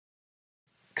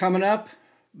Coming up,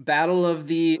 Battle of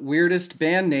the Weirdest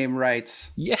Band Name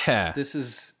Rights. Yeah. This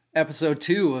is episode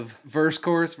 2 of Verse,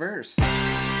 Chorus, Verse.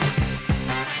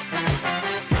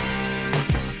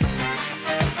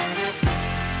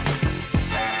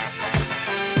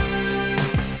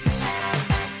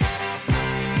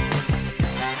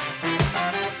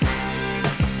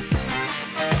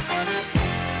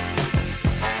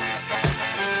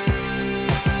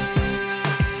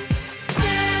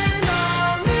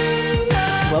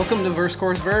 Welcome to Verse,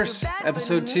 Chorus, Verse,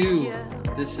 episode 2.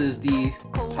 This is the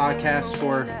podcast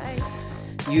for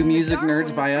you music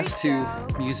nerds by us two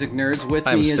music nerds. With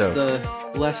me is the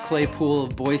Les Claypool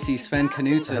of Boise, Svend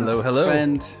Knutson. Hello, hello.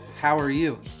 Svend, how are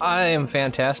you? I am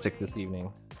fantastic this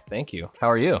evening. Thank you. How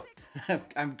are you?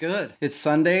 I'm good. It's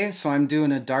Sunday, so I'm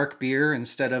doing a dark beer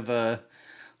instead of a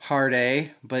hard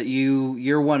A, but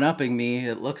you're one-upping me,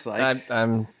 it looks like.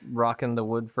 I'm rocking the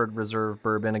Woodford Reserve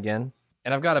bourbon again.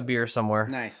 And I've got a beer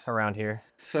somewhere around here.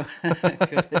 So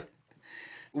good.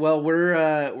 Well,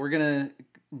 we're gonna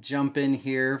jump in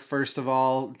here. First of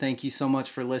all, thank you so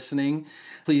much for listening.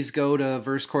 Please go to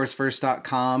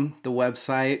versecourseverse.com, the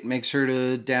website. Make sure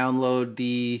to download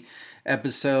the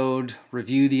episode,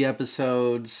 review the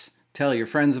episodes, tell your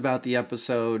friends about the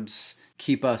episodes,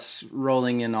 keep us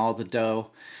rolling in all the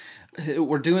dough.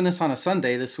 We're doing this on a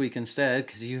Sunday this week instead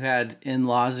because you had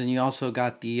in-laws and you also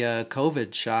got the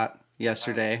COVID shot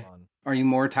yesterday. Are you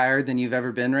more tired than you've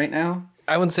ever been right now?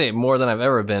 I wouldn't say more than I've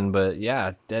ever been, but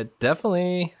yeah, it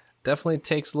definitely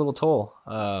takes a little toll.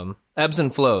 Ebbs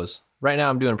and flows. Right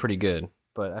now I'm doing pretty good,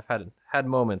 but I've had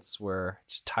moments where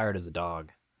just tired as a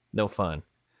dog. No fun.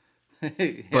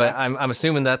 Yeah. But I'm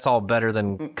assuming that's all better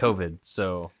than COVID,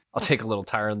 so I'll take a little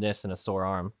tiredness and a sore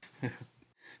arm.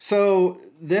 So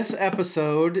this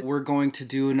episode, we're going to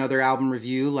do another album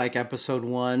review like episode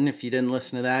 1. If you didn't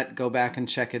listen to that, go back and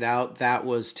check it out. That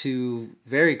was 2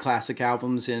 very classic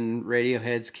albums in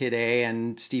Radiohead's Kid A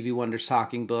and Stevie Wonder's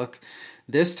Talking Book.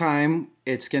 This time,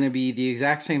 it's going to be the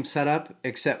exact same setup,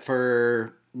 except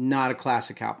for not a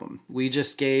classic album. We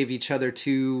just gave each other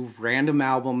 2 random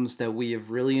albums that we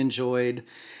have really enjoyed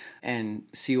and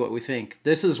see what we think.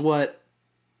 This is what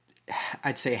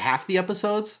I'd say half the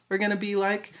episodes are going to be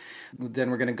like. Then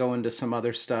we're going to go into some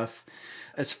other stuff.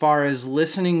 As far as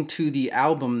listening to the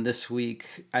album this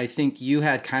week, I think you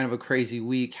had kind of a crazy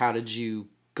week. How did you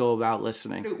go about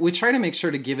listening? We try to make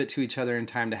sure to give it to each other in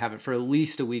time to have it for at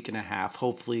least a week and a half,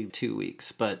 hopefully 2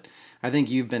 weeks. But I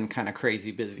think you've been kind of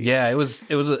crazy busy. Yeah, it was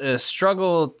a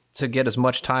struggle to get as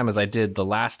much time as I did the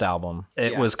last album.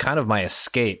 It was kind of my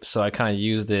escape, so I kind of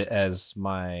used it as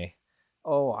my...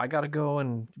 I gotta go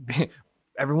and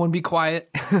everyone be quiet.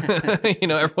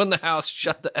 Everyone in the house,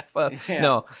 shut the F up. Yeah.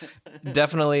 No,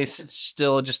 definitely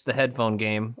still just the headphone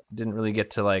game. Didn't really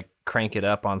get to like crank it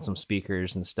up on some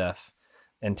speakers and stuff.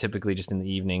 And typically just in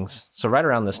the evenings. So right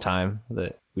around this time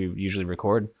that we usually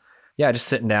record. Yeah, just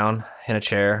sitting down in a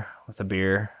chair with a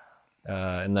beer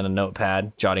and then a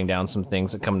notepad, jotting down some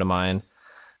things that come to mind.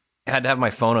 I had to have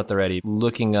my phone at the ready,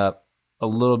 looking up a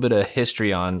little bit of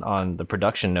history on the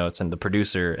production notes and the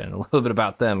producer and a little bit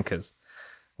about them because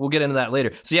we'll get into that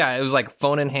later. So yeah, it was like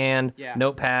phone in hand,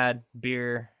 notepad,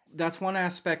 beer. That's one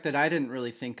aspect that I didn't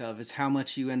really think of is how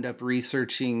much you end up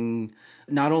researching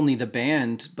not only the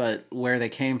band, but where they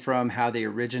came from, how they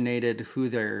originated, who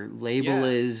their label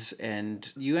is.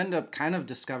 And you end up kind of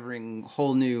discovering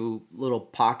whole new little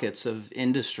pockets of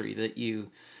industry that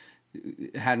you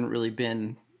hadn't really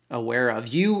been aware of.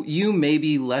 You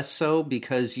maybe less so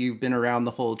because you've been around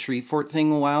the whole Tree Fort thing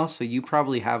a while, so you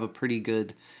probably have a pretty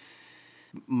good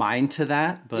mind to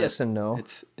that. But yes and no.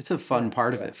 It's a fun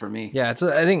part of it for me. Yeah,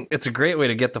 I think it's a great way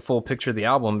to get the full picture of the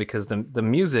album because the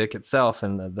music itself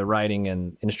and the writing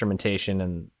and instrumentation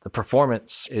and the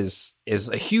performance is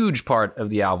a huge part of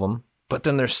the album. But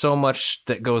then there's so much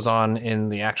that goes on in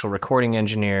the actual recording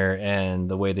engineer and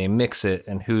the way they mix it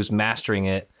and who's mastering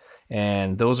it.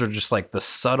 And those are just like the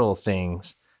subtle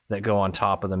things that go on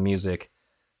top of the music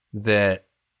that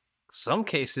some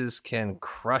cases can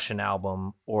crush an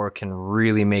album or can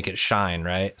really make it shine,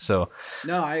 right? So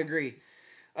no, I agree.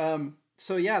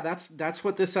 So yeah, that's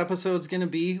what this episode's going to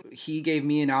be. He gave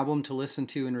me an album to listen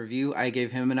to and review. I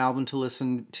gave him an album to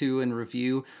listen to and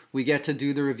review. We get to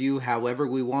do the review however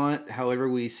we want, however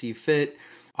we see fit.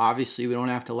 Obviously, we don't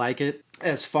have to like it.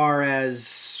 As far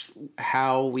as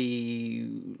how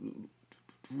we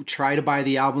try to buy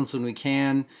the albums when we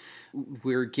can,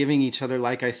 we're giving each other,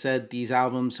 like I said, these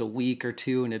albums a week or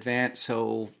 2 in advance.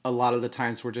 So a lot of the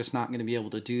times we're just not going to be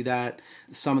able to do that.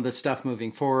 Some of the stuff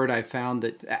moving forward, I found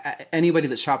that anybody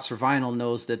that shops for vinyl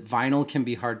knows that vinyl can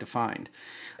be hard to find,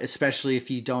 especially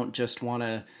if you don't just want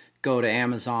to go to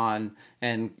Amazon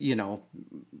and,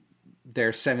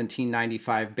 their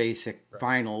 $17.95 basic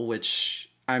vinyl, which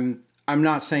I'm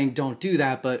not saying don't do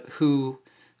that, but who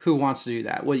wants to do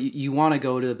that? Well, you want to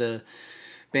go to the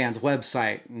band's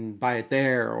website and buy it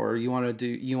there, or you want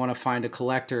to find a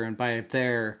collector and buy it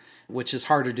there, which is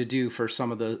harder to do for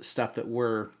some of the stuff that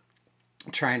we're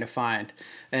trying to find.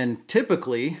 And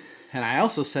typically, and I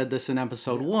also said this in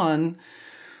episode 1,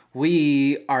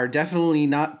 we are definitely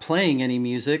not playing any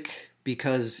music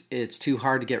because it's too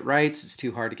hard to get rights, it's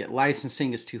too hard to get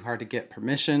licensing, it's too hard to get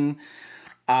permission.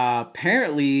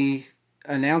 Apparently,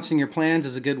 announcing your plans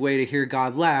is a good way to hear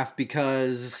God laugh,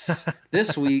 because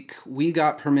this week we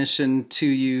got permission to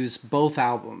use both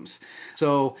albums.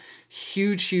 So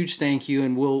huge thank you,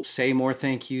 and we'll say more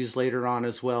thank yous later on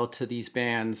as well to these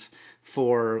bands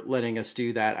for letting us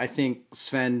do that. I think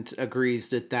Svend agrees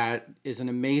that is an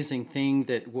amazing thing,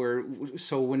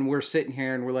 so when we're sitting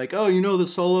here and we're like, oh, the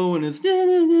solo and it's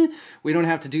we don't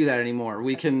have to do that anymore.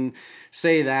 We can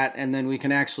say that, and then we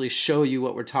can actually show you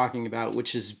what we're talking about,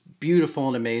 which is beautiful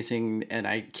and amazing, and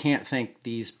I can't thank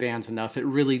these bands enough. It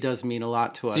really does mean a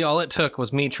lot to us. See, all it took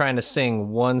was me trying to sing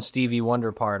one Stevie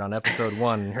Wonder part on episode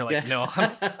 1, and you're like, no,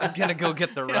 I'm gonna go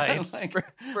get the rights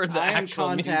for the actual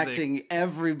contacting music.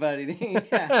 Everybody.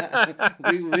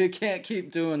 we can't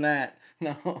keep doing that.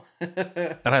 No.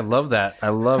 And I love that. I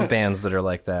love bands that are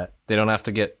like that. They don't have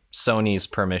to get Sony's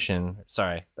permission.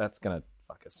 Sorry, that's gonna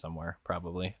fuck us somewhere,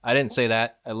 probably. I didn't say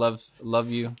that. I love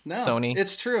you, no, Sony.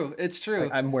 It's true.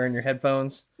 I'm wearing your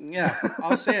headphones. Yeah,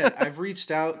 I'll say it. I've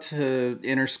reached out to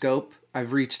Interscope.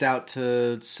 I've reached out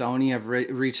to Sony. I've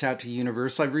reached out to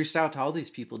Universal. I've reached out to all these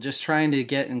people, just trying to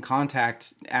get in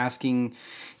contact, asking,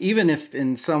 even if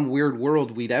in some weird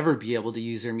world we'd ever be able to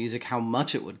use their music, how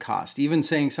much it would cost. Even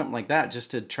saying something like that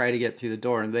just to try to get through the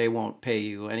door, and they won't pay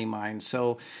you any mind.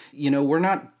 So, we're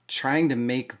not trying to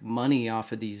make money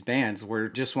off of these bands. We're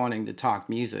just wanting to talk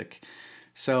music.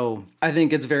 So I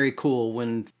think it's very cool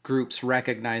when groups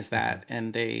recognize that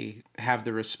and they have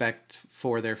the respect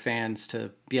for their fans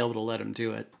to be able to let them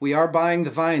do it. We are buying the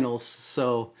vinyls,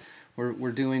 so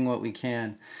we're doing what we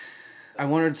can. I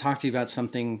wanted to talk to you about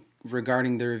something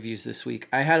regarding the reviews this week.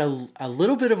 I had a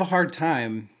little bit of a hard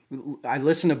time. I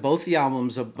listened to both the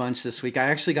albums a bunch this week. I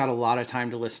actually got a lot of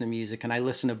time to listen to music, and I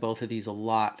listened to both of these a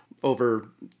lot over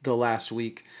the last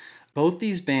week. Both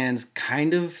these bands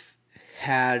kind of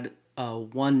had a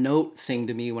one-note thing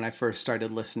to me when I first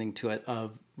started listening to it,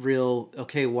 of real,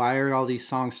 okay, why are all these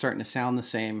songs starting to sound the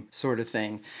same sort of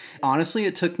thing? Honestly,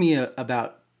 it took me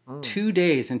about 2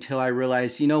 days until I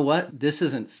realized, you know what? This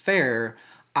isn't fair.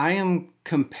 I am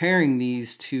comparing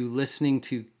these to listening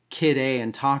to Kid A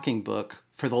and Talking Book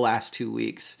for the last 2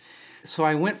 weeks. So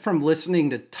I went from listening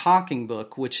to Talking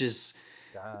Book, which is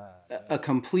a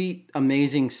complete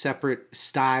amazing separate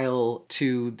style,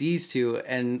 to these two.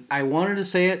 And I wanted to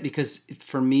say it because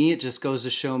for me, it just goes to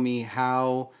show me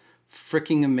how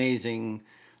freaking amazing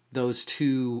those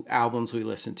two albums we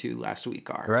listened to last week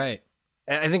are. Right.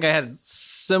 I think I had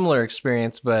similar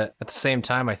experience, but at the same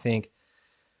time, I think,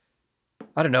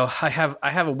 I don't know, I have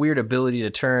a weird ability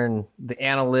to turn the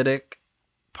analytic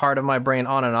part of my brain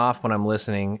on and off when I'm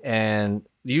listening. And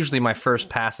usually my first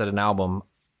pass at an album,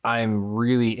 I'm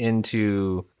really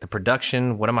into the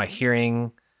production. What am I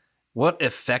hearing? What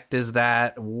effect is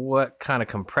that? What kind of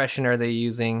compression are they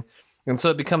using? And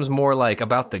so it becomes more like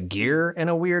about the gear in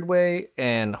a weird way.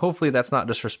 And hopefully that's not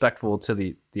disrespectful to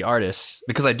the artists,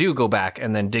 because I do go back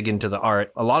and then dig into the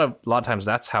art. A lot of times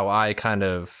that's how I kind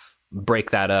of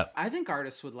break that up. I think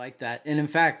artists would like that. And in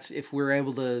fact, if we're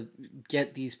able to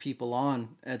get these people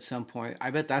on at some point,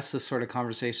 I bet that's the sort of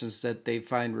conversations that they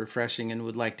find refreshing and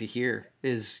would like to hear,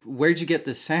 is where'd you get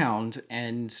this sound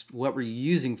and what were you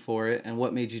using for it and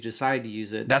what made you decide to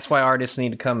use it? That's why artists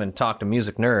need to come and talk to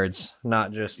music nerds,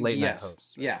 not just late night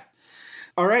hosts. Right? Yeah.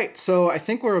 All right, so I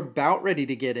think we're about ready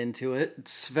to get into it.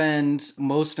 Svend's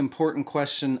most important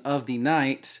question of the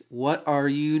night: what are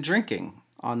you drinking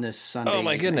on this Sunday? Oh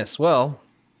my goodness. Well,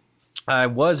 I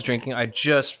was drinking. I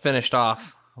just finished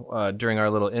off during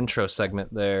our little intro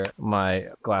segment there my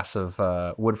glass of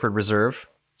Woodford Reserve.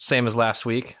 Same as last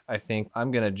week. I think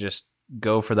I'm going to just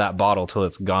go for that bottle till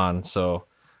it's gone. So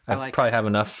I probably have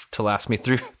enough to last me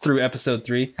through episode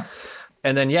 3.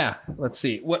 And then, yeah, let's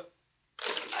see.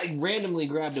 I randomly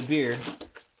grabbed a beer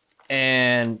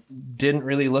and didn't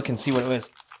really look and see what it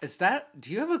was.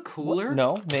 Do you have a cooler? What?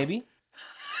 No, maybe.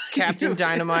 Captain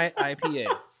Dynamite IPA,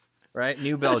 right?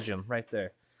 New Belgium, right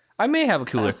there. I may have a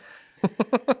cooler.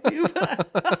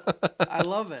 I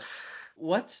love it.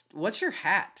 What's your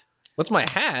hat? What's my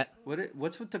hat?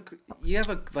 What's with the? You have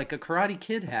a Karate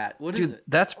Kid hat. What is it?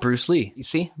 That's Bruce Lee. You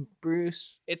see,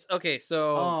 Bruce. It's okay.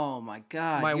 So, oh my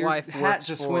God, my wife hat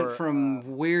just went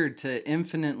from weird to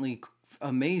infinitely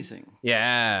amazing.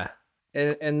 Yeah,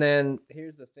 and then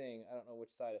here's the thing. I don't know which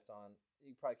side it's on.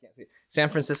 You probably can't see it. San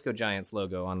Francisco Giants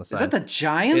logo on the side. Is that the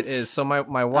Giants? It is. So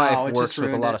my wife works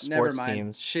with a lot of sports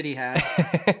teams. Shitty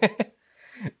hat.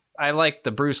 I like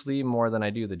the Bruce Lee more than I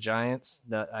do the Giants.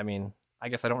 I mean, I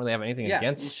guess I don't really have anything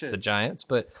against the Giants,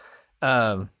 but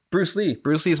Bruce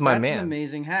Lee's my man. That's an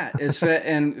amazing hat.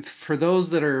 And for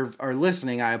those that are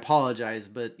listening, I apologize,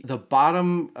 but the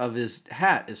bottom of his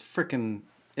hat is freaking.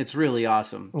 It's really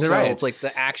awesome. Right. It's like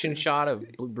the action shot of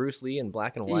Bruce Lee in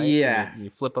black and white. Yeah.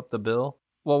 You flip up the bill.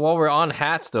 Well, while we're on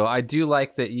hats, though, I do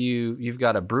like that you've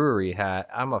got a brewery hat.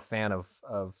 I'm a fan of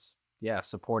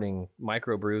supporting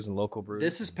microbrews and local brews.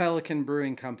 This is Pelican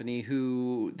Brewing Company,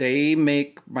 who they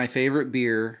make my favorite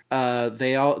beer.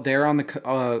 They're on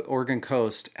the Oregon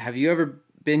coast. Have you ever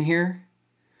been here?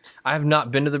 I have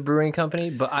not been to the brewing company,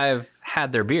 but I've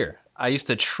had their beer. I used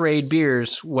to trade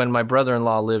beers when my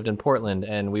brother-in-law lived in Portland,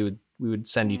 and we would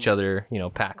send each other,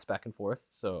 packs back and forth.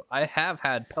 So I have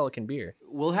had Pelican beer.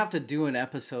 We'll have to do an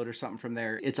episode or something from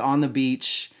there. It's on the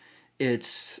beach.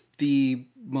 It's the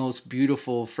most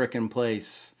beautiful frickin'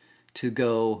 place to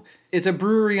go. It's a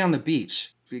brewery on the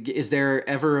beach. Is there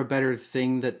ever a better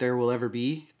thing that there will ever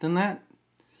be than that?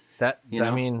 I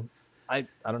mean, I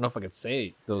don't know if I could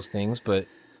say those things, but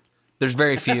there's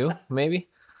very few, maybe.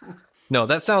 No,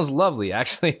 that sounds lovely,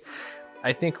 actually.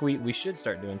 I think we should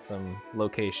start doing some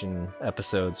location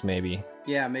episodes, maybe.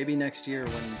 Yeah, maybe next year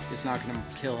when it's not going to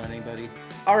kill anybody.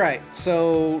 All right,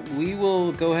 so we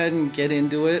will go ahead and get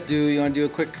into it. Do you want to do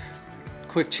a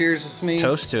quick cheers with me?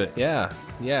 Toast to it, yeah.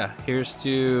 Here's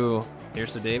to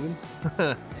David.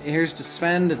 Here's to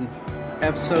Svend and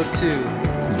episode 2.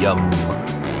 Yum.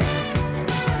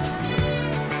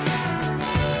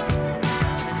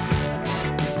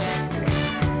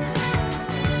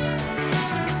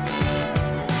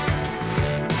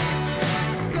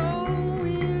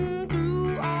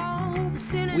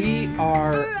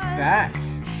 Are back.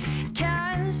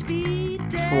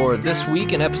 For this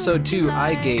week in episode 2,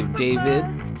 I gave David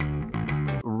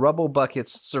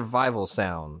Rubblebucket's Survival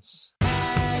Sounds.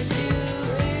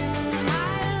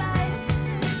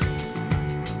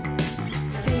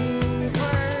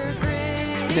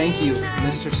 Thank you,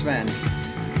 Mr. Svend.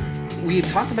 We had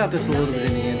talked about this a little bit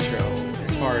in the intro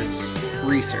as far as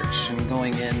research and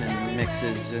going in and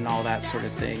mixes and all that sort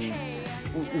of thing.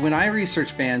 When I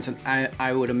research bands, and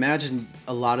I would imagine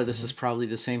a lot of this is probably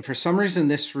the same. For some reason,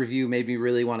 this review made me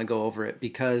really want to go over it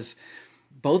because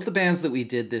both the bands that we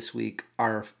did this week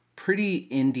are pretty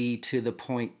indie to the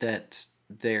point that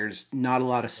there's not a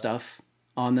lot of stuff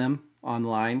on them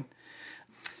online.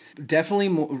 Definitely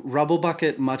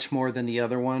Rubblebucket much more than the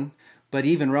other one, but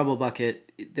even Rubblebucket,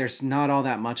 there's not all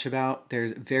that much about.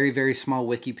 There's a very, very small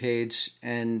wiki page.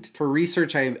 And for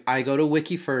research, I go to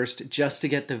wiki first just to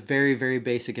get the very, very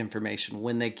basic information.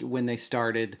 When they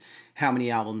started, how many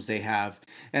albums they have.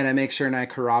 And I make sure and I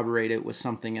corroborate it with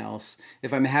something else.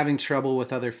 If I'm having trouble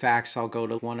with other facts, I'll go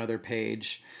to one other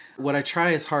page. What I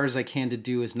try as hard as I can to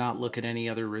do is not look at any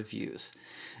other reviews.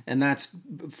 And that's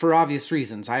for obvious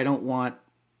reasons. I don't want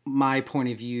my point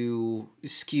of view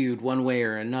skewed one way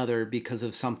or another because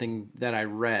of something that I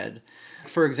read.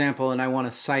 For example, and I want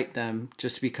to cite them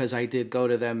just because I did go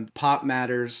to them, Pop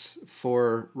Matters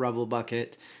for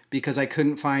Rubblebucket, because I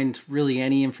couldn't find really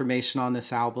any information on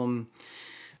this album.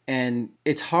 And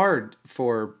it's hard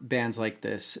for bands like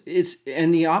this.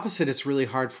 And the opposite it's really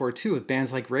hard for too with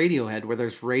bands like Radiohead, where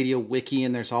there's Radio Wiki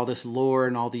and there's all this lore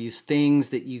and all these things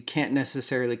that you can't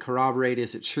necessarily corroborate.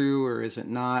 Is it true or is it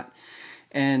not?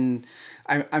 And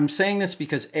I'm saying this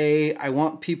because A, I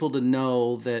want people to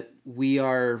know that we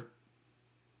are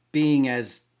being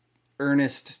as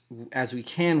earnest as we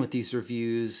can with these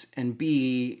reviews, and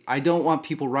B, I don't want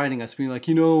people writing us being like,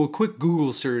 a quick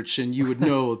Google search and you would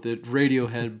know that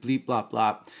Radiohead bleep blop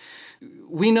blop.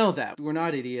 We know that. We're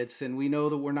not idiots, and we know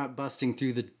that we're not busting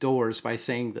through the doors by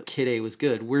saying that Kid A was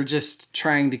good. We're just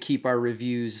trying to keep our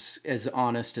reviews as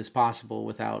honest as possible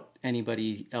without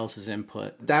anybody else's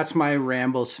input. That's my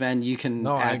ramble, Sven. You can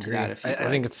add to that if you like. I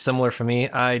think it's similar for me.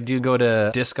 I do go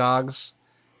to Discogs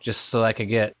just so I could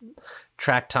get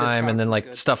track time, Discogs, and then like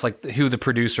good stuff like who the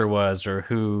producer was or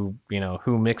who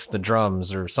mixed the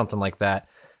drums or something like that.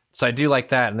 So I do like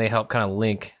that, and they help kind of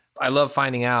link. I love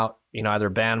finding out, either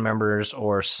band members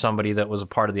or somebody that was a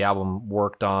part of the album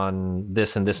worked on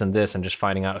this and this and this, and just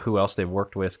finding out who else they've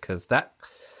worked with, because that,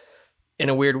 in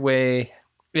a weird way,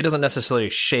 it doesn't necessarily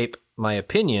shape my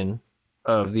opinion,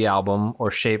 of the album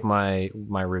or shape my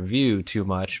review too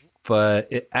much, but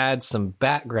it adds some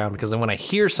background because then when I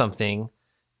hear something,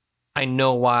 I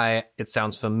know why it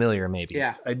sounds familiar, maybe.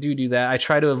 Yeah. I do that. I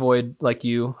try to avoid, like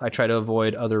you, I try to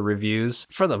avoid other reviews.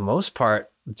 For the most part,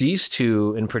 these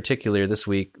two in particular this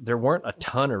week, there weren't a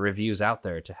ton of reviews out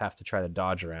there to have to try to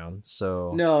dodge around.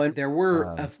 So no, and there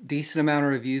were a decent amount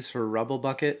of reviews for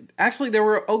Rubblebucket. Actually, there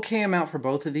were okay amount for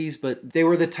both of these, but they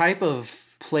were the type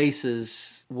of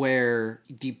places where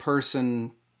the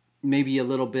person, maybe a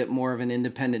little bit more of an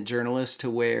independent journalist, to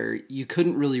where you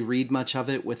couldn't really read much of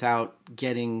it without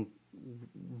getting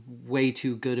way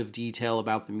too good of detail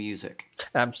about the music.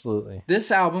 Absolutely. This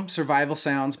album, Survival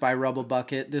Sounds by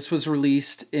Rubblebucket, this was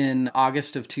released in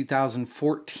August of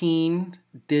 2014.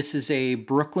 This is a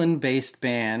Brooklyn-based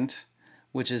band,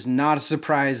 which is not a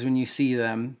surprise when you see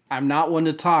them. I'm not one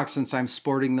to talk since I'm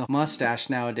sporting the mustache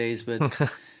nowadays,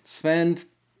 but Sven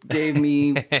gave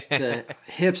me the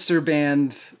hipster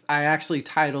band. I actually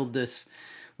titled this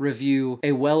review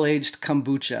 "A Well-Aged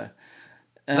Kombucha."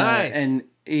 Nice. And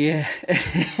yeah,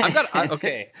 I've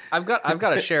got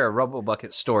to share a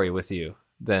Rubblebucket story with you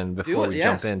then before we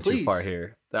jump in too far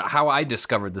here. How I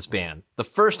discovered this band. The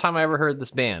first time I ever heard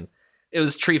this band, it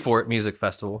was Treefort Music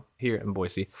Festival here in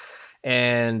Boise.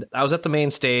 And I was at the main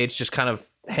stage, just kind of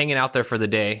hanging out there for the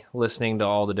day, listening to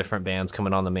all the different bands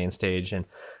coming on the main stage. And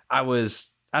I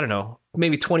was, I don't know,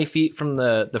 maybe 20 feet from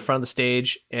the front of the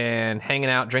stage and hanging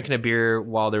out, drinking a beer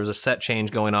while there was a set change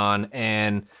going on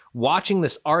and watching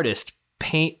this artist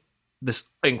paint this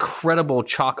incredible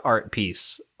chalk art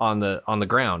piece on the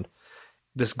ground.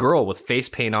 This girl with face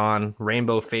paint on,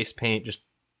 rainbow face paint, just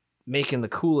making the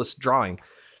coolest drawing.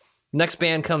 Next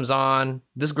band comes on.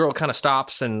 This girl kind of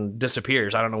stops and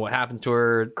disappears. I don't know what happens to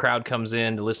her. Crowd comes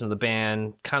in to listen to the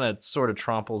band, kind of sort of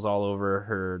tramples all over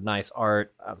her nice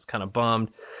art. I was kind of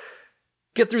bummed.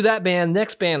 Get through that band.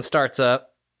 Next band starts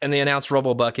up and they announce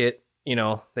Rubblebucket. You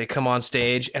know, they come on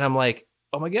stage and I'm like,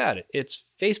 oh my God, it's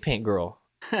Face Paint Girl.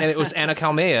 And it was Anna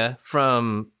Kalmea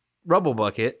from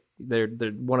Rubblebucket. They're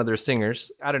one of their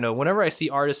singers. I don't know. Whenever I see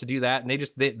artists do that,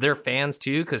 and they're fans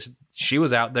too, because she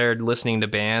was out there listening to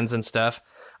bands and stuff.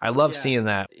 I love seeing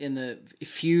that. In the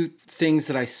few things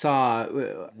that I saw,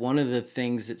 one of the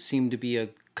things that seemed to be a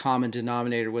common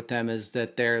denominator with them is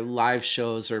that their live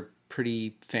shows are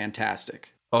pretty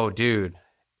fantastic. Oh, dude.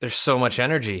 There's so much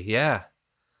energy. Yeah.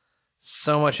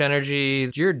 So much energy.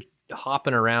 You're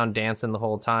hopping around dancing the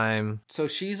whole time. So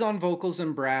she's on vocals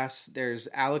and brass. There's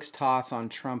Alex Toth on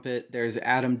trumpet. There's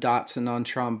Adam Dotson on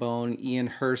trombone, Ian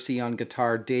Hersey on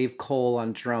guitar, Dave Cole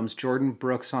on drums, Jordan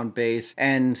Brooks on bass.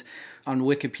 And on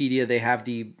Wikipedia, they have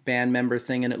the band member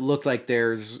thing, and it looked like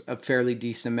there's a fairly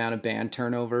decent amount of band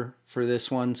turnover for this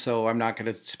one. So I'm not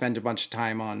going to spend a bunch of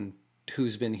time on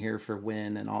who's been here for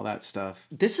when and all that stuff.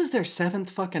 This is their 7th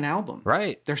fucking album.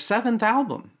 Right. Their 7th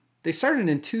album. They started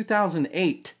in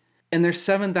 2008. And their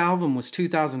 7th album was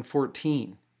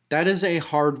 2014. That is a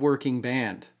hard-working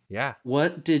band. Yeah.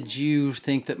 What did you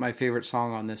think that my favorite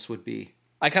song on this would be?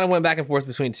 I kind of went back and forth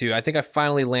between two. I think I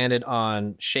finally landed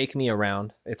on Shake Me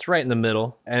Around. It's right in the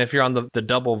middle. And if you're on the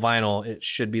double vinyl, it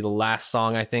should be the last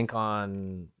song, I think,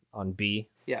 on B.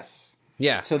 Yes.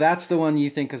 Yeah. So that's the one you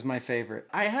think is my favorite.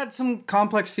 I had some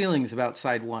complex feelings about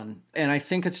side one. And I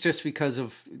think it's just because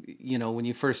of, you know, when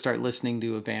you first start listening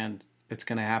to a band, it's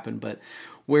going to happen. But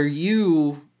where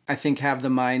you, I think, have the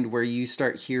mind where you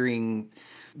start hearing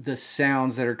the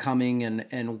sounds that are coming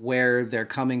and where they're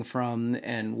coming from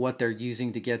and what they're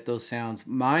using to get those sounds,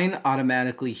 mine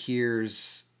automatically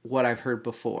hears what I've heard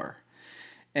before.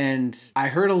 And I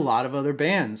heard a lot of other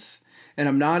bands. And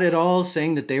I'm not at all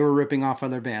saying that they were ripping off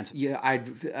other bands. Yeah,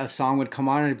 a song would come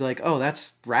on and I'd be like, oh,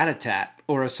 that's Rat-a-Tat.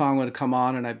 Or a song would come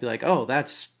on and I'd be like, oh,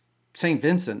 that's St.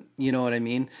 Vincent. You know what I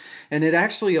mean? And it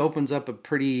actually opens up a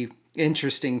pretty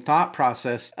interesting thought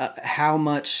process, how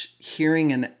much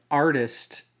hearing an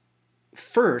artist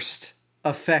first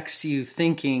affects you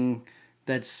thinking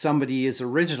that somebody is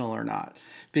original or not.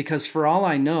 Because for all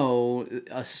I know,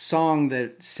 a song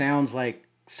that sounds like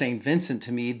St. Vincent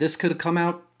to me, this could have come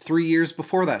out 3 years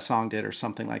before that song did or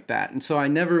something like that. And so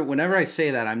whenever I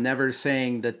say that, I'm never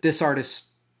saying that this artist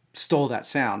stole that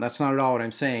sound. That's not at all what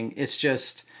I'm saying. It's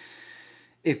just,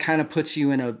 it kind of puts you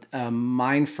in a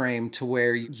mind frame to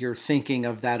where you're thinking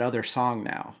of that other song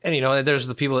now. And, you know, there's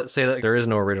the people that say that there is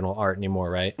no original art anymore,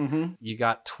 right? Mm-hmm. You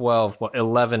got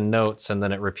 11 notes and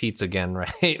then it repeats again,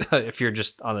 right? If you're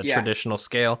just on a traditional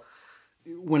scale.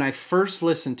 When I first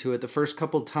listened to it, the first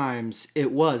couple times,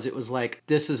 it was like,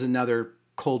 this is another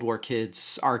Cold War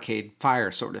Kids Arcade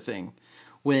Fire sort of thing.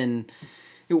 When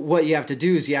what you have to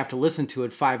do is you have to listen to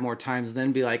it 5 more times and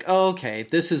then be like, oh, okay,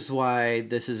 this is why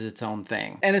this is its own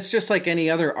thing. And it's just like any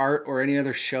other art or any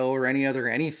other show or any other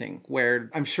anything, where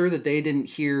I'm sure that they didn't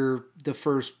hear the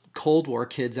first Cold War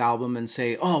Kids album and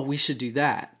say, oh, we should do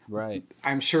that. Right.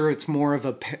 I'm sure it's more of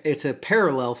it's a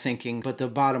parallel thinking, but the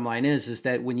bottom line is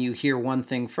that when you hear one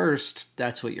thing first,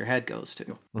 that's what your head goes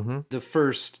to. Mm-hmm. The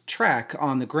first track,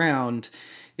 On the Ground,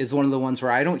 is one of the ones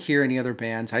where I don't hear any other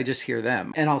bands. I just hear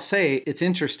them. And I'll say it's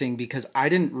interesting because I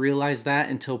didn't realize that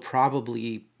until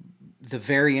probably the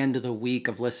very end of the week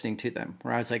of listening to them,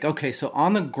 where I was like, okay, so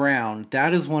On the Ground,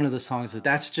 that is one of the songs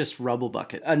that's just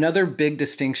Rubblebucket. Another big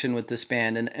distinction with this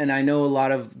band, and I know a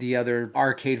lot of the other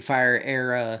Arcade Fire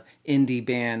era indie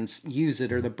bands use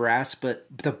it, or the brass, but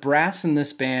the brass in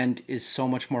this band is so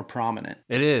much more prominent.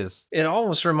 It is. It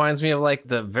almost reminds me of like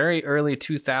the very early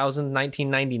 2000,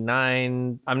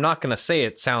 1999. I'm not going to say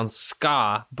it sounds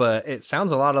ska, but it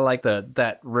sounds a lot of like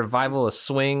that revival of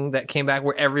swing that came back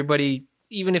where everybody,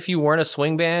 even if you weren't a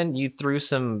swing band, you threw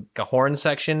a horn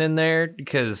section in there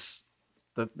because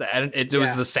it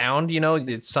was the sound,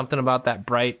 it's something about that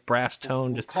bright brass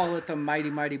tone. We'll call it the Mighty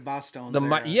Mighty Bosstones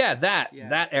era.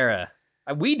 That era.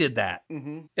 We did that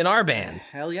in our band.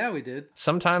 Hell yeah, we did.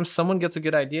 Sometimes someone gets a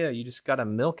good idea. You just got to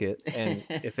milk it. And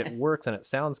if it works and it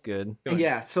sounds good.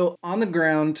 Yeah. So On the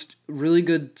Ground, really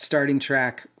good starting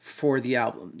track for the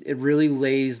album. It really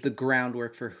lays the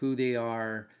groundwork for who they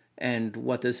are and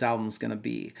what this album's going to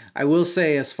be. I will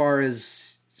say, as far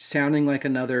as sounding like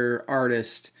another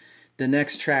artist, the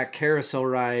next track, Carousel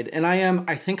Ride, and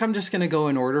I think I'm just going to go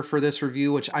in order for this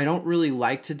review, which I don't really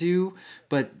like to do,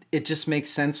 but it just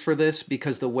makes sense for this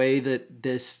because the way that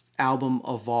this album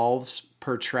evolves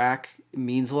per track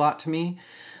means a lot to me.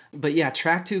 But yeah,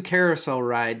 track 2, Carousel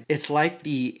Ride, it's like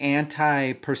the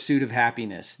anti-Pursuit of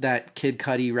Happiness, that Kid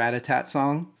Cudi Rat-a-tat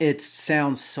song. It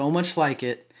sounds so much like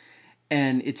it.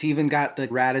 And it's even got the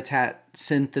rat-a-tat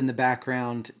synth in the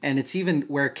background. And it's even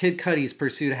where Kid Cudi's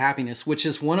Pursuit of Happiness, which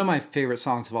is one of my favorite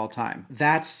songs of all time.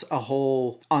 That's a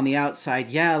whole, on the outside,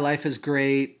 yeah, life is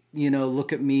great.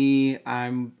 Look at me.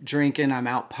 I'm drinking. I'm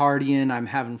out partying. I'm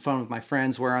having fun with my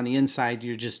friends. Where on the inside,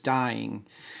 you're just dying.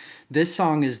 This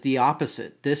song is the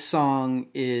opposite. This song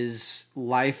is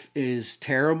life is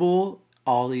terrible.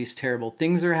 All these terrible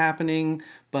things are happening.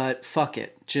 But fuck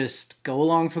it. Just go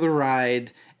along for the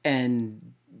ride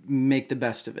and make the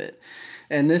best of it.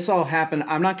 And this all happened.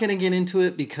 I'm not going to get into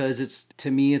it because to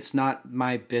me, it's not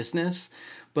my business.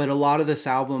 But a lot of this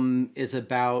album is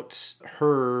about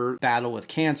her battle with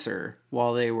cancer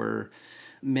while they were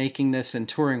making this and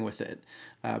touring with it.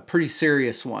 Pretty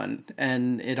serious one.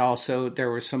 And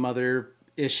there were some other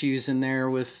issues in there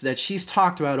that she's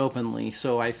talked about openly.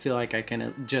 So I feel like I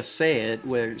can just say it,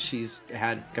 where she's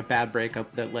had a bad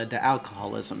breakup that led to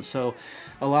alcoholism. So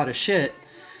a lot of shit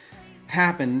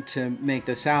happened to make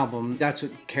this album. That's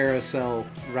what Carousel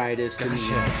Ride is to me.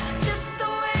 Just the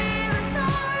way the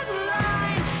stars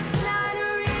align, it's not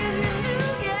a reason to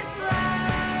get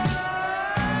blind.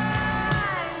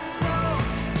 Whoa,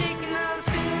 take another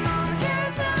spin on the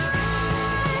carousel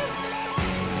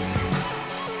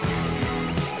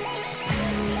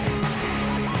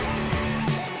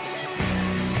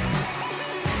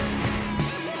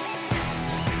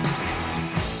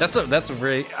That's a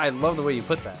very, I love the way you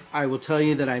put that. I will tell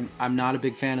you that I'm not a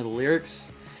big fan of the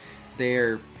lyrics.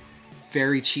 They're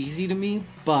very cheesy to me,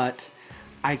 but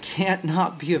I can't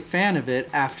not be a fan of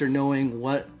it after knowing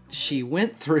what she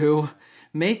went through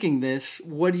making this.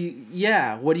 What do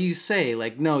you say?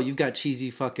 Like, no, you've got cheesy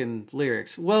fucking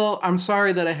lyrics. Well, I'm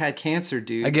sorry that I had cancer,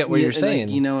 dude. I get what you're saying.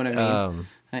 Like, you know what I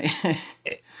mean?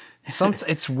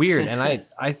 It's weird, and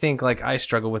I think like I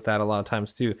struggle with that a lot of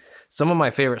times too. Some of my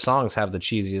favorite songs have the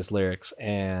cheesiest lyrics,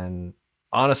 and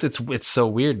honestly, it's so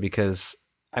weird because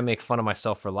I make fun of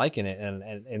myself for liking it,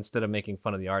 and instead of making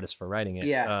fun of the artist for writing it.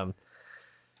 Yeah.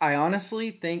 I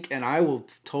honestly think, and I will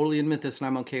totally admit this, and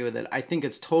I'm okay with it, I think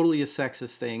it's totally a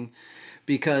sexist thing,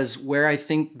 because where I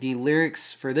think the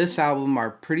lyrics for this album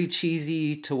are pretty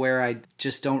cheesy to where I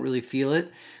just don't really feel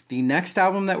it, the next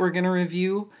album that we're going to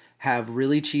review have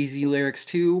really cheesy lyrics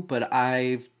too, but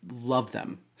I love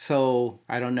them. So,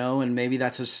 I don't know, and maybe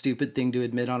that's a stupid thing to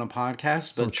admit on a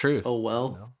podcast, but truth. Oh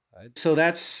well. So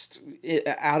that's it.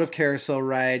 Out of Carousel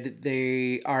Ride,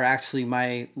 they are actually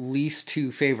my least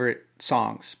 2 favorite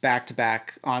songs back to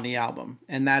back on the album,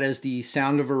 and that is the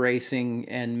Sound of Erasing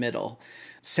and Middle.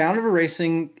 Sound of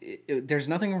Erasing, there's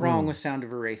nothing wrong with Sound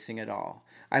of Erasing at all.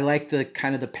 I like the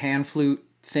kind of the pan flute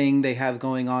thing they have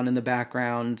going on in the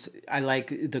background. I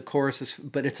like the choruses,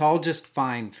 but it's all just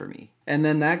fine for me. And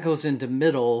then that goes into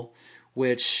Middle,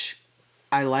 which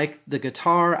I like the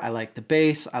guitar, I like the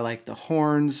bass, I like the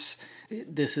horns.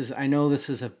 I know this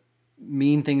is a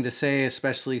mean thing to say,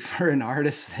 especially for an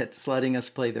artist that's letting us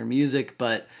play their music,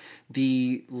 but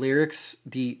the lyrics,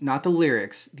 the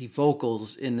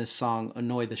vocals in this song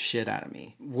annoy the shit out of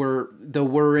me. We're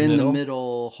in the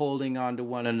middle holding on to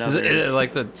one another. Is it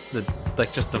like the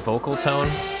like just the vocal tone?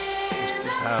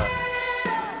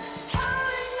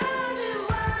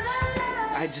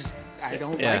 I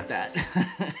don't like that.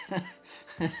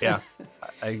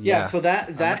 Yeah. So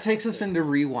that takes us into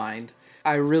Rewind.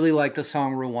 I really like the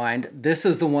song Rewind. This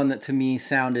is the one that to me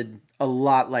sounded a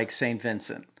lot like St.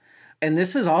 Vincent. And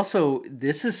this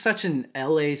is such an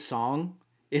LA song.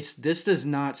 This does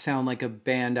not sound like a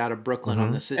band out of Brooklyn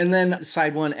on this. And then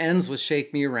side one ends with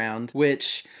Shake Me Around,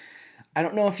 which I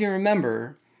don't know if you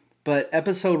remember, but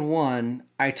episode 1,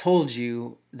 I told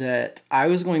you that I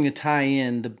was going to tie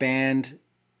in the band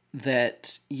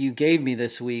that you gave me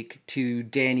this week to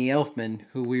Danny Elfman,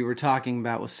 who we were talking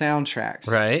about with soundtracks.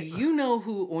 Right. Do you know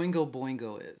who Oingo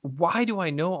Boingo is? Why do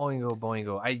I know Oingo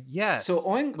Boingo? Yes. So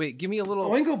wait, give me a little.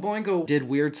 Oingo Boingo did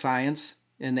Weird Science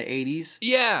in the 80s.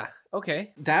 Yeah.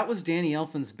 Okay. That was Danny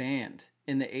Elfman's band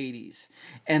in the 80s.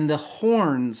 And the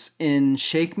horns in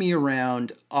Shake Me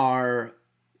Around are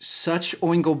such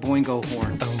Oingo Boingo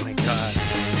horns. Oh my God.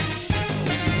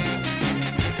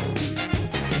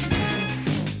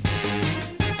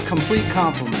 Complete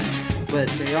compliment, but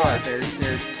they are.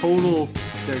 They're total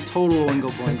Oingo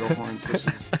Boingo horns, which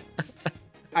is...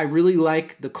 I really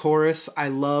like the chorus. I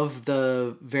love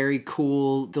the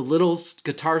little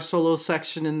guitar solo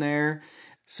section in there.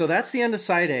 So that's the end of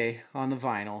side A on the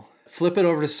vinyl. Flip it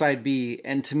over to side B,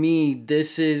 and to me,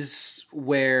 this is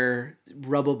where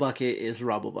Rubblebucket is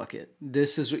Rubblebucket.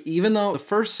 This is, even though the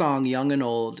first song, Young and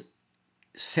Old,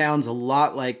 sounds a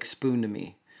lot like Spoon to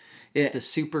me. It's a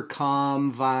super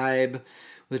calm vibe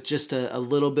with just a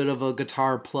little bit of a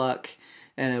guitar pluck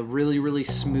and a really, really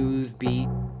smooth beat.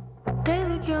 They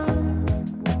look young.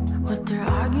 What they're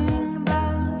arguing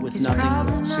about With is nothing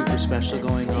probably super not special that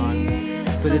going on.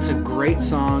 serious. But it's a great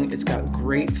song. It's got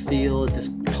great feel. This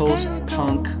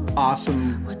post-punk,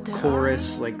 awesome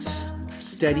chorus, like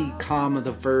steady calm of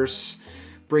the verse,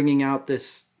 bringing out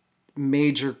this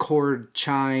major chord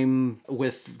chime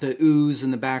with the ooze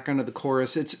in the background of the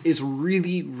chorus. It's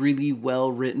really, really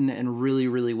well written and really,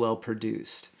 really well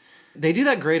produced. They do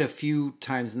that great a few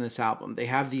times in this album. They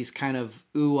have these kind of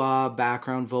ooh-ah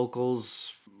background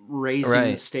vocals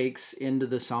raising the stakes into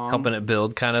the song. Helping it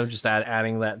build, kind of just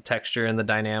adding that texture and the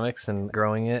dynamics and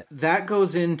growing it. That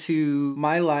goes into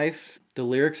My Life. The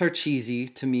lyrics are cheesy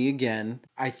to me again.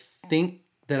 I think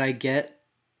that I get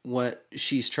what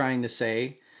she's trying to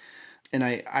say. And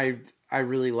I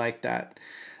really like that.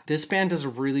 This band does a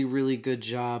really, really good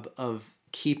job of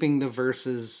keeping the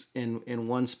verses in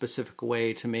one specific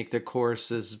way to make the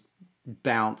choruses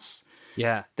bounce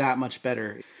that much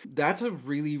better. That's a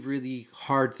really, really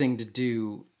hard thing to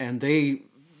do, and they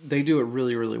do it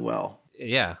really, really well.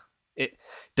 Yeah. It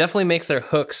definitely makes their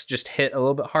hooks just hit a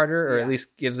little bit harder, or at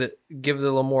least gives it a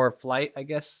little more flight, I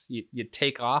guess. You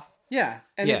take off. Yeah,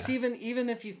 and it's even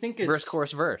if you think it's... Verse,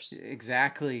 chorus, verse.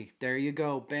 Exactly. There you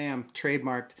go. Bam.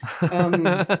 Trademarked.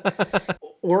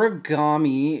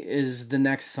 Origami is the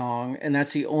next song, and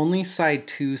that's the only side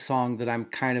 2 song that I'm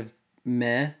kind of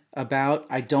meh about.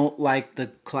 I don't like the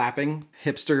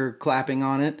hipster clapping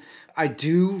on it. I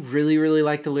do really, really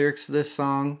like the lyrics to this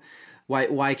song.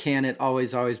 Why can't it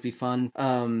always be fun?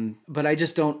 But I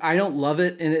don't love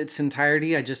it in its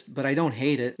entirety. But I don't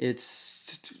hate it.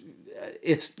 It's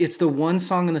the one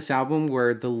song in this album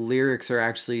where the lyrics and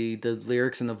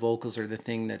the vocals are the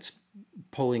thing that's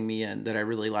pulling me in, that I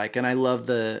really like. And I love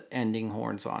the ending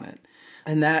horns on it.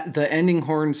 And that the ending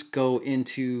horns go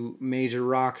into Major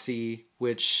Roxy,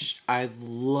 which I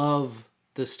love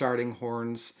the starting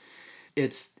horns.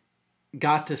 It's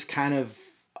got this kind of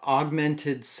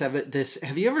augmented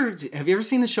have you ever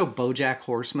seen the show BoJack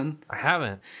Horseman? I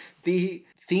haven't. The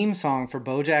theme song for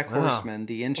BoJack Horseman,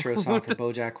 the intro song for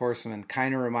BoJack Horseman,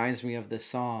 kind of reminds me of this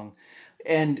song.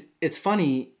 And it's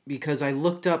funny because I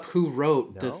looked up who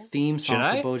wrote the theme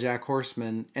song for BoJack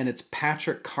Horseman, and it's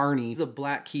Patrick Carney, the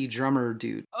Black Key drummer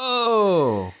dude.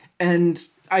 Oh. And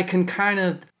I can kind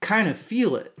of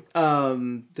feel it.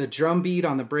 The drum beat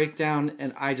on the breakdown,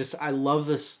 and I love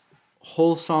this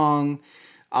whole song.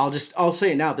 I'll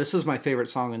say it now. This is my favorite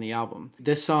song on the album.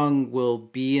 This song will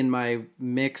be in my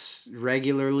mix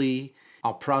regularly.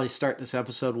 I'll probably start this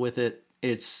episode with it.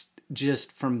 It's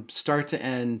just from start to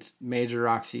end, Major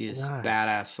Roxy is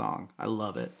badass song. I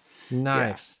love it.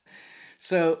 Nice. Yeah.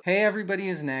 So, Hey Everybody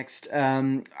is next.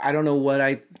 I don't know what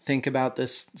I think about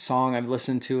this song. I've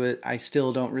listened to it. I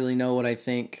still don't really know what I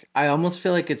think. I almost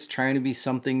feel like it's trying to be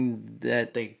something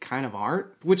that they kind of aren't,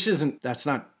 which that's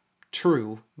not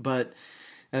true, but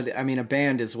I mean, a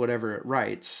band is whatever it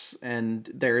writes, and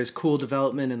there is cool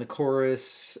development in the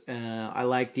chorus. I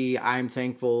like the I'm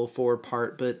thankful for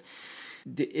part, but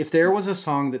if there was a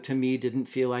song that to me didn't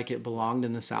feel like it belonged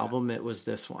in this album, it was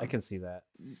this one. I can see that.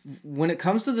 When it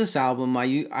comes to this album, I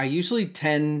usually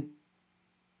tend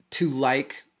to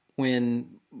like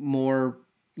when more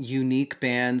unique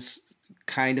bands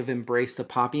kind of embrace the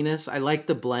poppiness. I like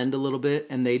the blend a little bit,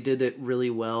 and they did it really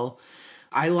well.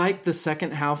 I like the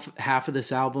second half of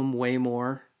this album way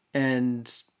more,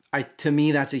 and to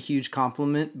me that's a huge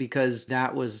compliment because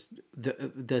that was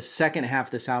the second half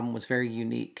of this album was very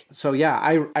unique. So yeah,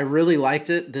 I really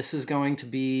liked it. This is going to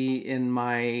be in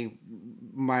my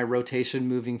rotation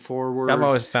moving forward. I've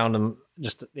always found them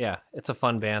it's a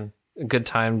fun band. A good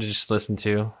time to just listen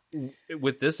to.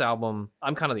 With this album,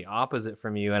 I'm kind of the opposite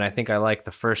from you, and I think I like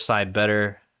the first side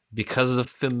better because of the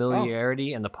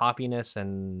familiarity and the poppiness,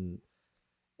 and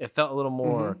it felt a little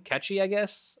more catchy, I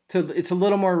guess. So it's a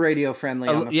little more radio friendly.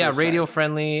 Radio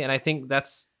friendly, and I think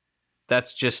that's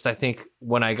just, I think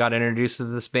when I got introduced to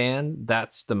this band,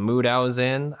 that's the mood I was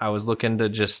in. I was looking to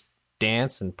just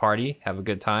dance and party, have a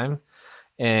good time,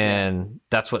 and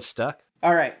that's what stuck.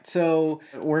 All right, so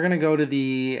we're going to go to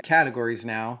the categories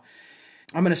now.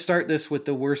 I'm going to start this with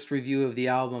the worst review of the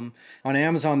album. On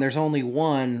Amazon, there's only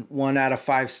one out of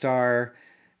 5-star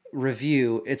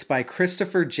review. It's by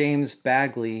Christopher James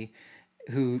Bagley,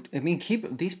 who, I mean,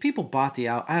 these people bought the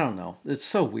album. I don't know. It's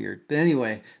so weird. But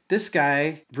anyway, this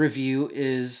guy review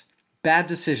is bad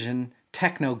decision,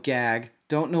 techno gag,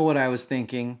 don't know what I was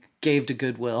thinking, gave to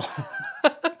Goodwill.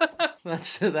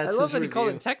 That's I love that review. he called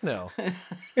it techno.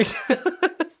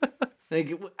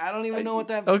 Like, I don't even know what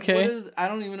that. Okay. What is, I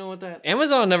don't even know what that.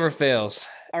 Amazon never fails.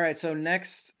 All right. So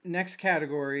next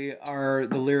category are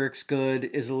the lyrics good?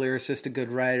 Is the lyricist a good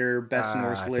writer? Best and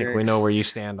worst lyrics. I think we know where you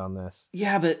stand on this.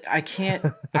 Yeah, but I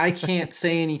can't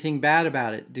say anything bad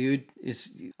about it, dude.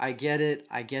 I get it.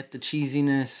 I get the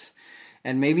cheesiness.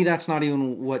 And maybe that's not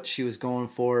even what she was going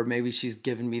for. Maybe she's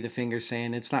giving me the finger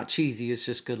saying it's not cheesy, it's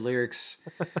just good lyrics.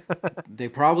 They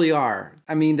probably are.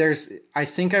 I mean, I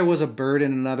think I was a bird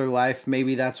in another life.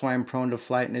 Maybe that's why I'm prone to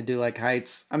flight and I do like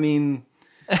heights. I mean,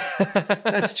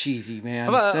 that's cheesy, man.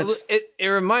 It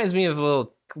reminds me of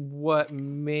what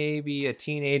maybe a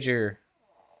teenager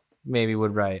maybe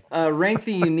would write. Rank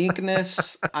the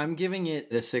uniqueness. I'm giving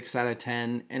it a 6 out of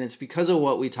 10, and it's because of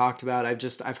what we talked about.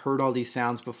 I've heard all these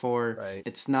sounds before. Right.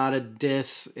 It's not a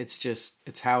diss.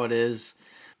 It's how it is.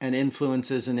 And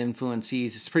influences and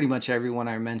influencees. It's pretty much everyone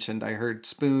I mentioned. I heard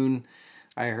Spoon.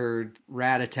 I heard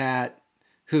Rat-a-Tat,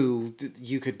 who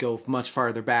you could go much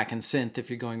farther back in synth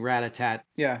if you're going Rat-a-Tat.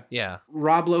 Yeah.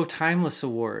 Rob Lowe Timeless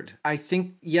Award. I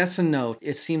think yes and no.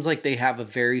 It seems like they have a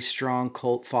very strong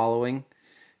cult following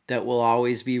that will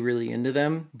always be really into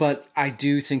them. But I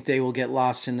do think they will get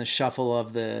lost in the shuffle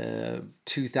of the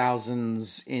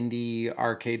 2000s indie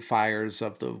arcade fires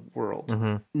of the world.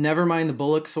 Mm-hmm. Never mind the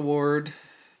Bullocks Award.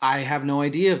 I have no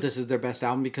idea if this is their best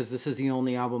album because this is the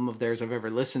only album of theirs I've ever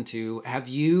listened to. Have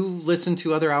you listened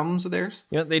to other albums of theirs?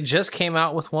 You know, they just came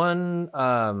out with one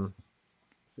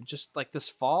just like this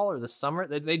fall or this summer.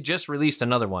 They just released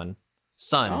another one.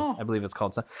 Sun, I believe it's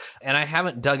called Sun. And I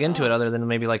haven't dug into it other than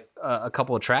maybe like a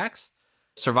couple of tracks.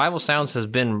 Survival Sounds has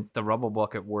been the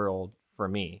Rubblebucket world for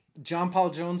me. John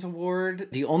Paul Jones Award.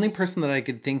 The only person that I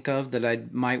could think of that I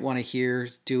might want to hear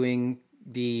doing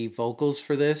the vocals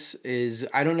for this is,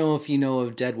 I don't know if you know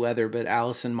of Dead Weather, but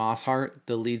Alison Mosshart,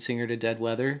 the lead singer to Dead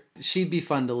Weather. She'd be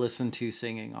fun to listen to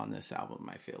singing on this album,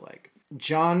 I feel like.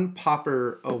 John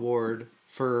Popper Award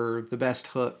for the best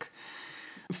hook.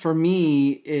 For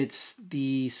me, it's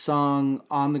the song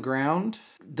On the Ground,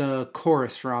 the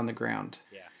chorus for On the Ground.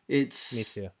 Yeah. It's me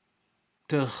too.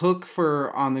 The hook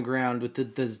for On the Ground with the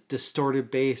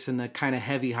distorted bass and the kind of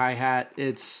heavy hi-hat.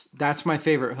 That's my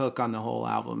favorite hook on the whole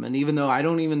album. And even though I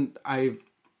don't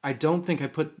think I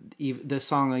put this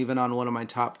song even on one of my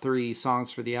top 3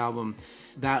 songs for the album,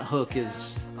 that hook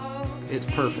it's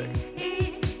perfect.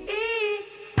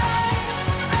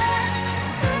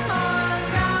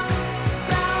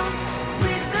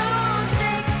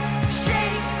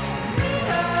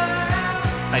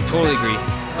 I totally agree.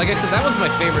 Like I said, that one's my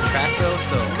favorite track though,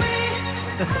 so.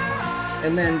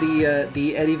 And then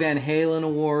the Eddie Van Halen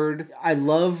Award. I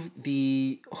love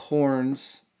the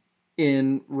horns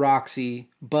in Roxy,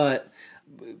 but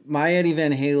my Eddie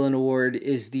Van Halen Award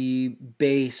is the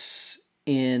bass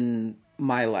in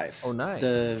My Life. Oh, nice.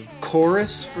 The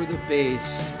chorus for the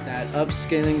bass, that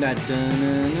upscaling, that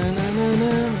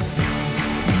dun-na-na-na-na-na.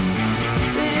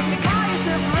 If you call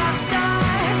yourself a rock star,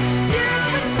 you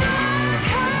would not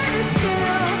hurt us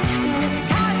still. If you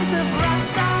call yourself a rock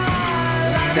star,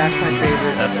 like That's my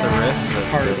favorite. That's the riff.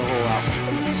 Part of the whole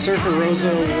album. Surfer Rosa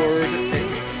Award.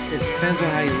 It depends on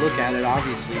how you look at it,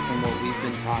 obviously, from what we've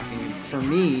been talking. For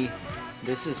me,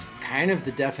 this is kind of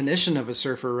the definition of a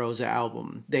Surfer Rosa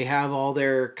album. They have all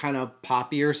their kind of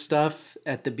poppier stuff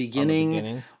at the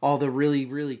beginning, all the really,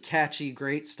 really catchy,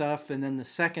 great stuff, and then the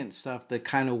second stuff, the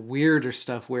kind of weirder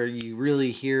stuff where you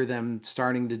really hear them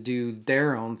starting to do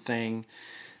their own thing.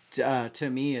 To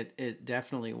me, it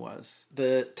definitely was.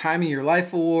 The Time of Your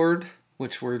Life Award,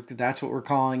 that's what we're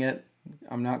calling it.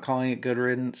 I'm not calling it Good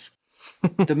Riddance.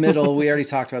 The Middle, we already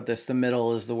talked about this. The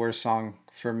Middle is the worst song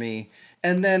for me.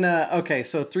 And then,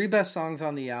 so 3 best songs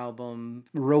on the album.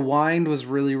 Rewind was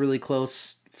really, really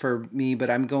close for me, but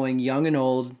I'm going Young and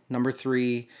Old, number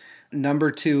 3.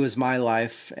 Number 2 is My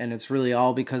Life, and it's really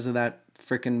all because of that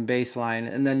freaking bass line.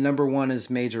 And then number 1 is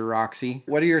Major Roxy.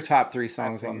 What are your top 3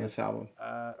 songs on this album?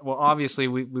 Well, obviously,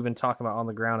 we've been talking about On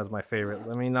the Ground as my favorite.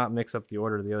 Let me not mix up the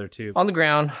order of the other two. On the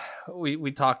Ground,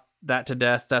 we talked that to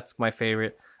death. That's my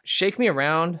favorite. Shake Me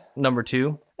Around, number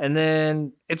 2. And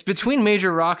then it's between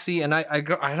Major Roxy and I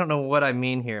don't know what I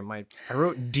mean here. I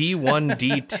wrote D1,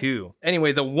 D2.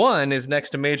 Anyway, the 1 is next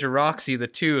to Major Roxy. The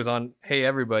 2 is on Hey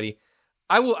Everybody.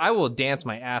 I will dance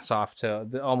my ass off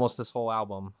to almost this whole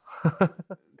album.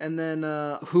 And then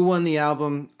who won the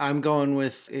album? I'm going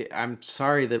with, I'm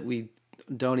sorry that we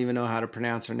don't even know how to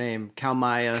pronounce her name.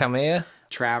 Kalmaya?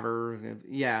 Traver.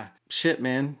 Yeah. Shit,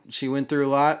 man. She went through a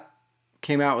lot,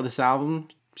 came out with this album.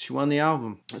 She won the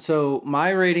album. So my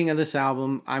rating of this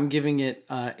album, I'm giving it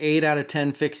 8 out of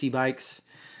 10 fixie bikes.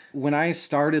 When I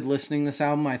started listening to this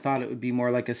album, I thought it would be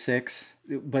more like a 6.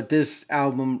 But this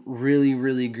album really,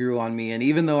 really grew on me. And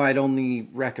even though I'd only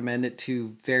recommend it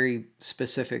to very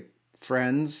specific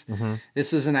friends,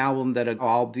 this is an album that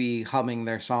I'll be humming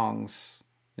their songs.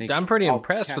 I'm pretty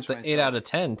impressed with the 8 out of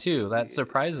 10, too. That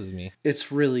surprises me.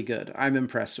 It's really good. I'm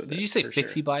impressed with it. Did you say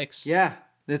fixie bikes? Yeah.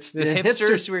 It's the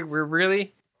hipsters were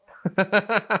really...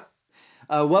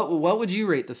 What would you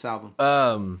rate this album?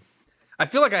 I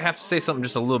feel like I have to say something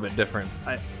just a little bit different.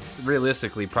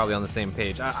 Realistically, probably on the same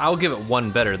page. I'll give it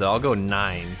 1 better, though. I'll go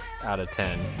 9 out of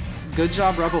 10. Good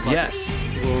job, Rubblebucket. Yes.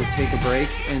 We'll take a break,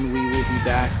 and we will be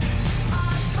back.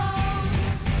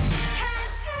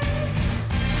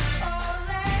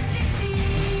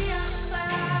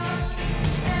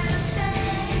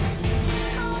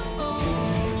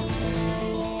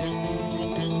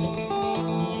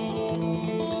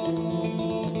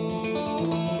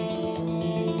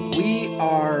 We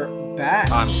are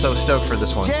back. I'm so stoked for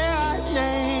this one.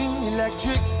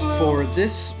 For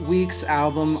this week's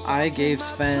album, I gave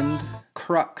Svend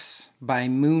Crux by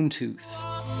Moon Tooth.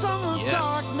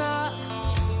 Yes.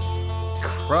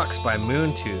 Crux by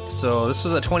Moon Tooth. So this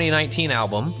was a 2019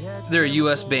 album. They're a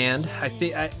U.S. band. I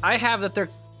think I have that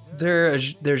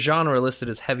their genre listed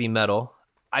as heavy metal.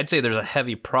 I'd say there's a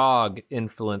heavy prog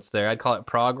influence there. I'd call it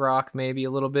prog rock maybe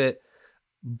a little bit.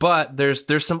 But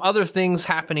there's some other things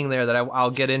happening there that I'll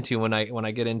get into when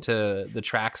I get into the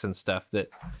tracks and stuff. That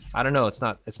I don't know. It's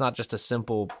not just a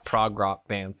simple prog rock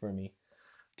band for me.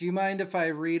 Do you mind if I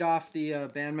read off the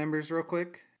band members real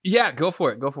quick? Yeah, go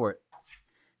for it.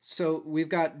 So we've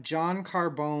got John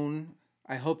Carbone.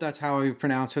 I hope that's how we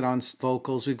pronounce it on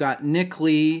vocals. We've got Nick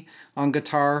Lee on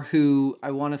guitar, who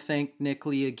I want to thank Nick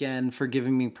Lee again for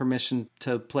giving me permission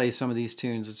to play some of these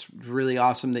tunes. It's really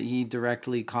awesome that he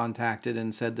directly contacted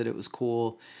and said that it was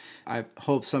cool. I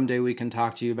hope someday we can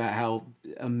talk to you about how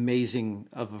amazing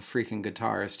of a freaking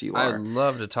guitarist you are. I'd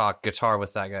love to talk guitar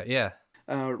with that guy, yeah.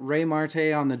 Ray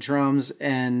Marte on the drums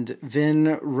and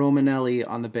Vin Romanelli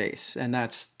on the bass, and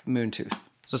that's Moon Tooth.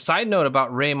 So side note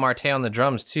about Ray Marte on the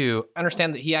drums too, I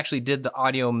understand that he actually did the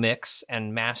audio mix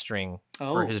and mastering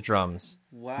for his drums.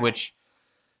 Wow. Which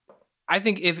I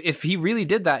think if he really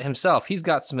did that himself, he's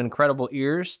got some incredible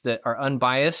ears that are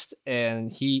unbiased,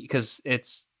 and because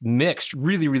it's mixed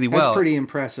really, really well. That's pretty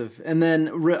impressive. And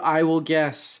then I will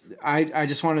guess, I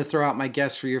just wanted to throw out my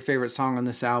guess for your favorite song on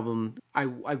this album. I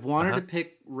wanted to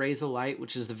pick Raise a Light,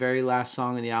 which is the very last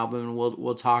song in the album, and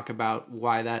we'll talk about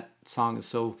why that song is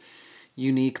so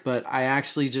unique, but I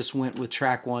actually just went with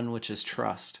track 1, which is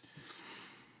Trust.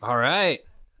 All right.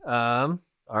 All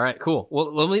right, cool.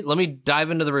 Well, let me dive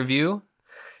into the review.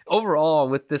 Overall,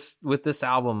 with this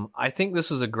album, I think this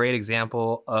was a great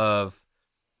example of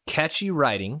catchy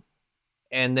writing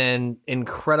and then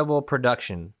incredible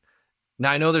production.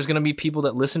 Now, I know there's going to be people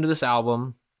that listen to this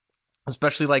album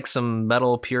especially like some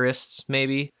metal purists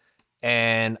maybe,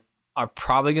 and are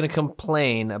probably going to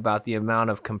complain about the amount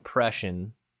of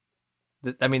compression.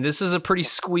 I mean, this is a pretty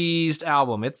squeezed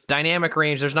album. It's dynamic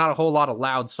range. There's not a whole lot of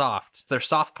loud soft. Their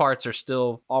soft parts are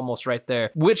still almost right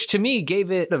there, which to me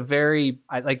gave it a very,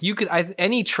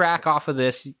 any track off of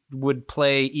this would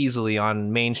play easily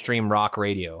on mainstream rock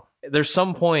radio. There's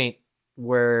some point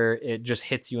where it just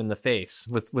hits you in the face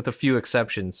with a few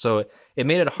exceptions. So it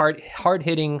made it hard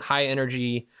hitting, high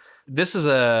energy. This is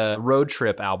a road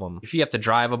trip album. If you have to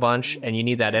drive a bunch and you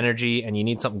need that energy and you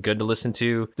need something good to listen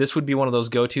to, this would be one of those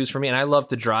go-tos for me. And I love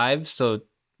to drive, so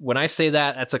when I say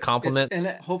that, that's a compliment. And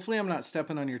hopefully I'm not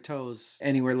stepping on your toes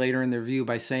anywhere later in the review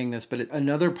by saying this, but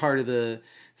another part of the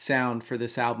sound for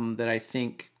this album that I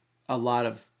think a lot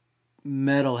of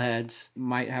metalheads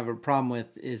might have a problem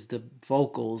with is the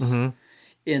vocals. Mm-hmm.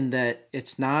 In that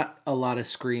it's not a lot of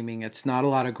screaming, it's not a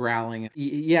lot of growling.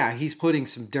 Yeah, he's putting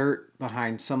some dirt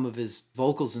behind some of his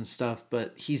vocals and stuff,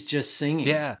 but he's just singing.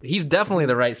 Yeah, he's definitely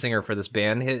the right singer for this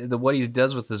band. What he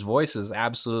does with his voice is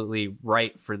absolutely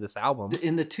right for this album.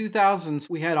 In the 2000s,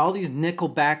 we had all these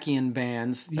Nickelbackian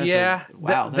bands. That's a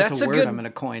word I'm going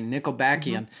to coin,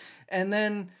 Nickelbackian. Mm-hmm. And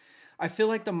then I feel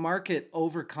like the market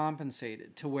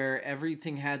overcompensated to where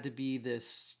everything had to be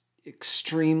this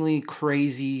extremely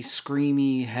crazy,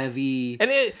 screamy, heavy.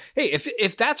 And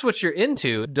if that's what you're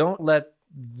into, don't let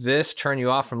this turn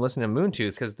you off from listening to Moon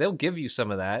Tooth, because they'll give you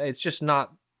some of that. It's just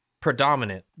not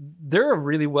predominant. They're a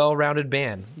really well-rounded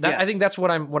band. Yes. I think that's what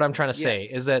I'm trying to say,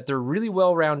 is that they're really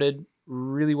well-rounded,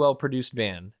 really well-produced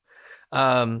band.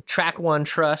 Track 1,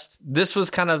 Trust. This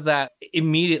was kind of that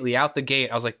immediately out the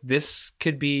gate. I was like, this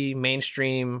could be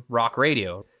mainstream rock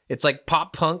radio. It's like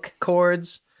pop punk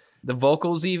chords. The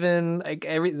vocals, even like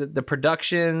the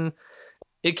production,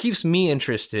 it keeps me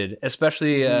interested,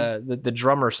 especially the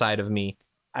drummer side of me.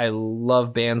 I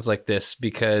love bands like this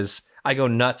because I go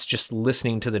nuts just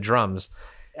listening to the drums.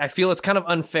 I feel it's kind of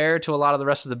unfair to a lot of the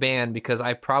rest of the band because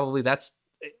I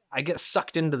get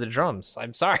sucked into the drums.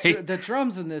 I'm sorry. The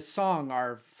drums in this song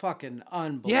are fucking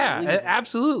unbelievable. Yeah,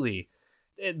 absolutely.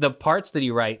 The parts that he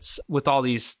writes with all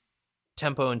these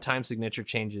tempo and time signature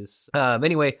changes.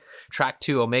 Anyway, track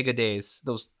 2, Omega Days,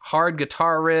 those hard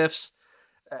guitar riffs.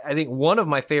 I think one of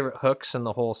my favorite hooks in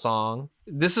the whole song.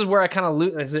 This is where I kind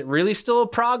of is it really still a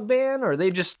prog band, or are they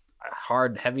just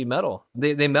hard heavy metal?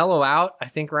 They mellow out, I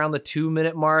think, around the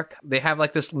 2-minute mark. They have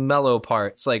like this mellow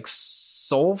part. It's like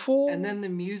soulful. And then the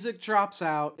music drops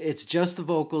out. It's just the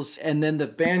vocals. And then the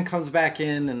band comes back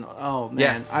in and oh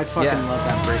man, I fucking love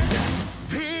that breakdown.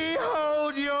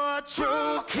 Behold your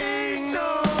true king.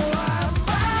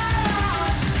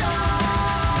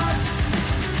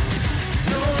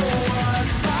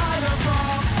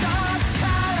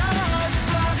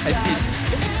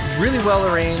 It's really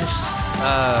well arranged.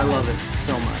 I love it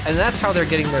so much. And that's how they're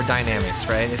getting their dynamics,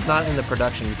 right? It's not in the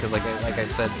production because, like I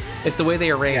said, it's the way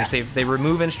they arrange. Yeah. They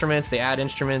remove instruments, they add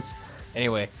instruments.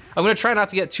 Anyway, I'm going to try not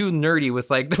to get too nerdy with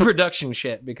like the production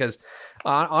shit because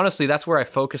honestly, that's where I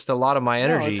focused a lot of my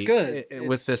energy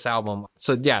with this album.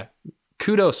 So yeah,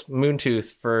 kudos Moon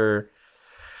Tooth for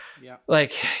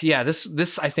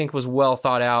this I think was well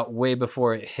thought out way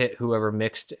before it hit whoever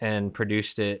mixed and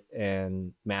produced it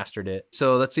and mastered it.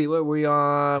 So let's see, what were we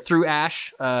on? Through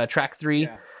Ash, track 3,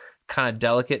 kind of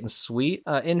delicate and sweet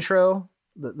intro.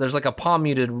 There's like a palm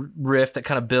muted riff that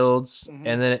kind of builds,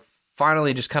 and then it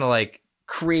finally just kind of like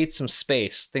creates some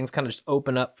space. Things kind of just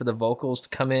open up for the vocals to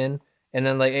come in, and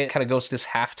then like it kind of goes to this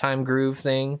halftime groove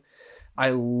thing.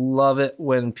 I love it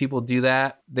when people do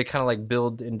that. They kind of like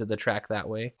build into the track that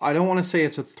way. I don't want to say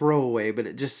it's a throwaway, but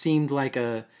it just seemed like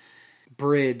a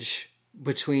bridge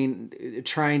between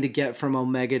trying to get from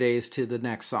Omega Days to the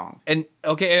next song. And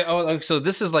okay, so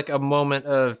this is like a moment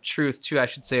of truth too, I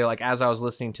should say. Like as I was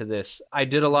listening to this, I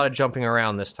did a lot of jumping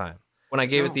around this time. When I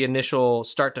gave it the initial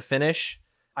start to finish,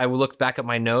 I looked back at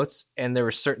my notes and there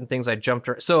were certain things I jumped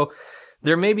around. So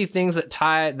there may be things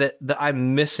that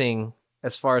I'm missing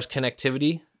as far as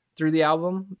connectivity through the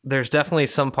album. There's definitely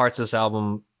some parts of this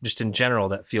album just in general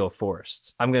that feel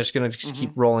forced. I'm just going to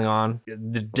keep rolling on.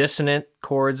 The dissonant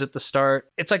chords at the start.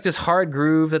 It's like this hard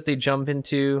groove that they jump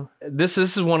into. This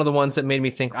is one of the ones that made me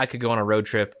think I could go on a road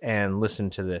trip and listen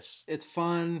to this. It's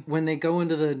fun. When they go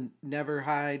into the Never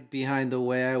Hide Behind the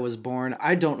Way I Was Born,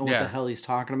 I don't know what the hell he's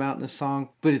talking about in this song,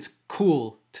 but it's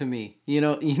cool to me. You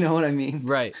know what I mean?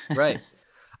 Right.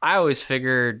 I always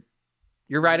figured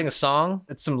you're writing a song,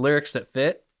 it's some lyrics that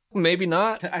fit. Maybe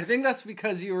not. I think that's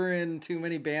because you were in too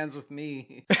many bands with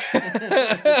me.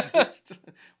 Just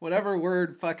whatever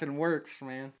word fucking works,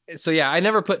 man. So yeah, I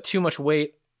never put too much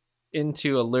weight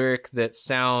into a lyric that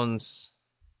sounds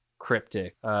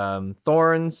cryptic.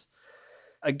 Thorns,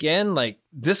 again, like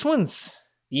this one's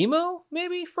emo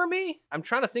maybe for me. I'm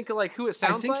trying to think of like who it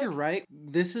sounds like. I think you're right.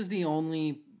 This is the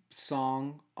only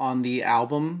song on the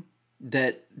album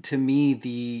that, to me,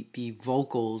 the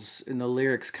vocals and the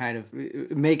lyrics kind of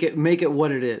make it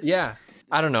what it is. Yeah.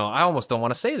 I don't know. I almost don't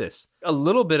want to say this. A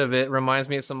little bit of it reminds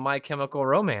me of some My Chemical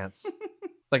Romance.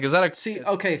 Like, is that a... See,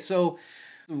 okay, so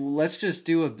let's just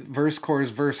do a verse, chorus,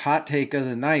 verse, hot take of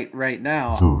the night right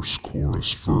now. Verse,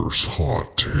 chorus, verse,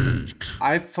 hot take.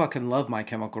 I fucking love My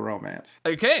Chemical Romance.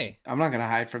 Okay. I'm not going to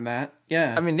hide from that.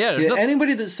 Yeah. I mean, yeah. There's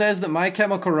anybody that says that My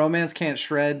Chemical Romance can't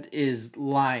shred is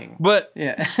lying. But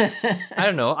yeah. I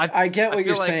don't know. I get what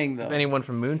you're like saying, though. If anyone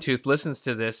from Moon Tooth listens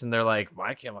to this and they're like,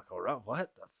 My Chemical Romance, what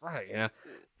the fuck? You know,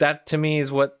 that to me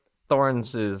is what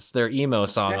Thorns is, their emo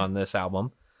song on this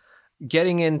album.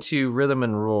 Getting into Rhythm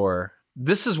and Roar,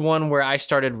 this is one where I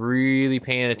started really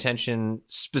paying attention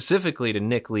specifically to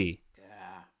Nick Lee.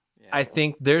 Yeah. I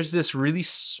think there's this really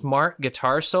smart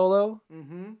guitar solo.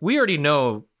 Mm-hmm. We already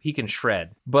know he can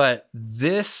shred, but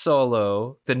this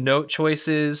solo, the note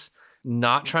choices,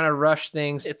 not trying to rush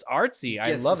things, it's artsy.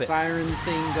 I love the it. Siren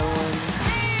thing going.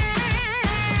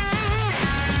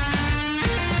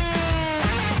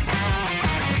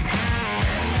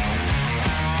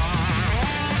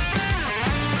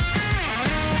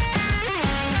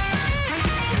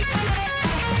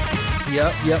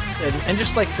 Yep. And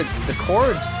just like the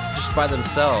chords just by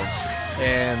themselves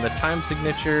and the time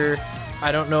signature.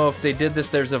 I don't know if they did this.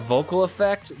 There's a vocal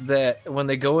effect that when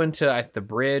they go into the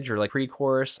bridge or like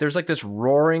pre-chorus, there's like this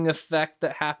roaring effect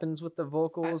that happens with the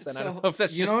vocals. And I don't know if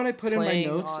that's you know what I put in my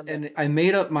notes, and I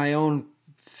made up my own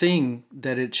thing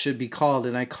that it should be called,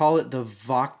 and I call it the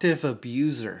voctive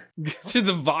abuser. To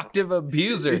the voctive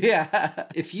abuser. Yeah.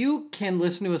 If you can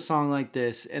listen to a song like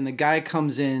this and the guy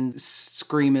comes in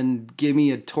screaming, "Give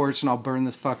me a torch and I'll burn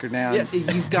this fucker down,"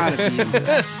 you've got to be into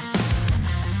that.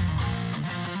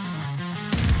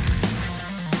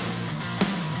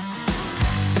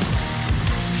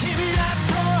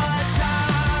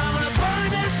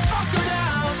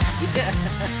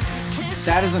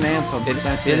 That is an anthem.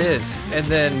 It is. And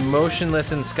then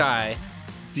Motionless in Sky,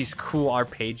 these cool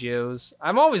arpeggios.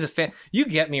 I'm always a fan. You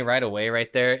get me right away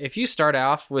right there. If you start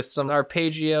off with some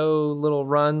arpeggio little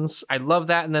runs, I love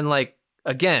that. And then like,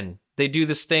 again, they do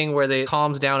this thing where they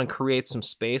calms down and create some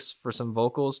space for some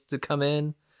vocals to come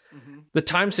in. Mm-hmm. The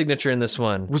time signature in this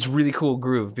one was really cool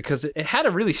groove because it had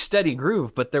a really steady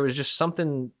groove, but there was just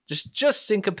something just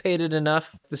syncopated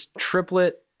enough. This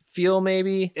triplet feel,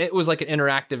 maybe it was like an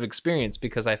interactive experience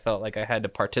because I felt like I had to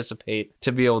participate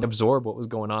to be able to absorb what was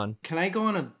going on. Can I go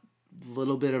on a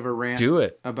little bit of a rant? Do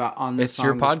it. About on this it's song?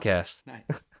 Your podcast.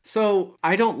 Nice. So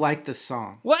I don't like this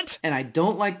song. What? And I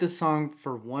don't like this song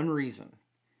for one reason,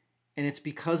 and it's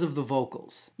because of the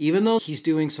vocals. Even though he's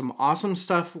doing some awesome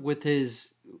stuff with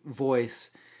his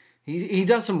voice, he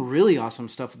does some really awesome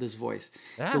stuff with his voice.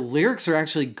 Yeah. The lyrics are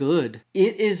actually good.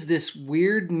 It is this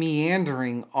weird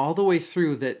meandering all the way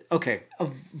through that, okay, a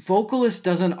vocalist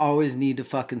doesn't always need to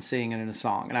fucking sing in a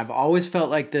song. And I've always felt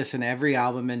like this in every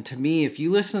album. And to me, if you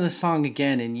listen to the song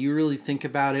again and you really think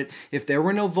about it, if there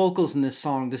were no vocals in this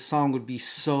song would be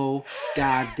so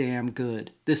goddamn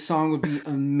good. This song would be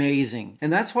amazing.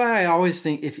 And that's why I always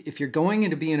think if you're going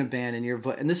into being a band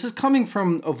and this is coming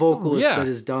from a vocalist that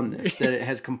has done this, that it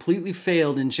has completely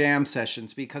failed in jam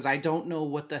sessions because I don't know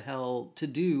what the hell to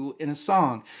do in a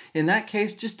song. In that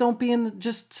case, just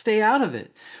just stay out of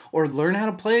it. Or learn how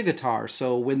to play a guitar.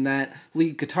 So when that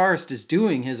lead guitarist is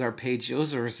doing his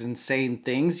arpeggios or his insane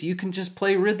things, you can just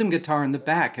play rhythm guitar in the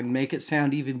back and make it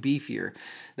sound even beefier.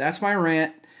 That's my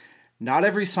rant. Not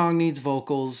every song needs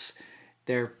vocals.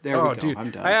 There we go. Dude,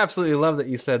 I'm done. I absolutely love that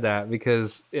you said that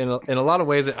because in a lot of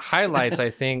ways it highlights, I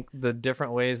think, the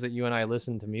different ways that you and I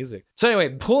listen to music. So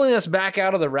anyway, pulling us back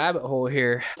out of the rabbit hole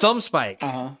here,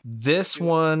 Thumbspike. This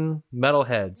one,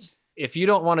 Metalheads. If you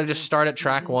don't want to just start at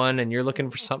track one and you're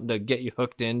looking for something to get you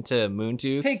hooked into Moon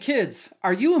Tooth. Hey kids,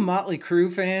 are you a Motley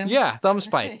Crue fan? Yeah,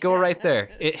 Thumbspike. Go right there.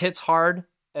 It hits hard.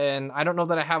 And I don't know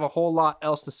that I have a whole lot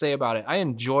else to say about it. I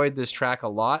enjoyed this track a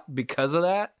lot because of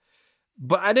that.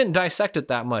 But I didn't dissect it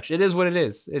that much. It is what it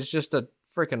is. It's just a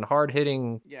freaking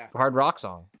hard-hitting, hard rock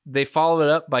song. They followed it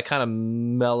up by kind of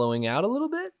mellowing out a little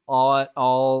bit, at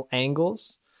all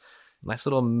angles. Nice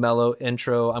little mellow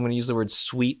intro. I'm going to use the word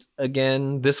sweet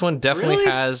again. This one definitely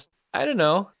has... I don't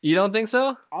know. You don't think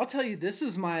so? I'll tell you, this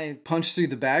is my punch through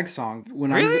the bag song.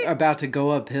 When I'm about to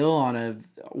go uphill on a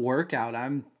workout,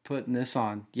 I'm putting this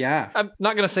on. Yeah. I'm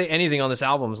not going to say anything on this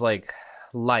album is like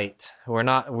light.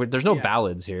 There's no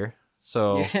ballads here.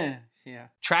 So yeah.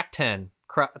 Track 10,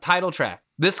 title track.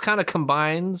 This kind of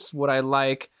combines what I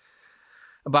like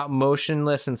about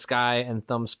motionless in sky and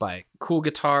thumb spike. Cool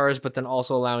guitars, but then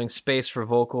also allowing space for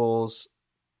vocals,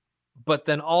 but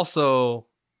then also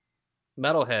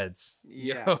metalheads.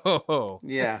 Yeah. Yo.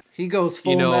 Yeah, he goes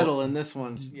full metal in this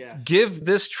one. Yes. Give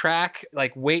this track,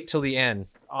 like, wait till the end.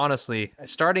 Honestly,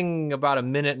 starting about a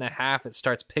minute and a half, it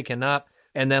starts picking up.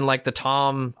 And then, like, the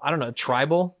tom, I don't know,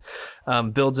 tribal,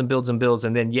 builds and builds and builds.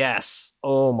 And then, yes,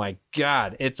 oh my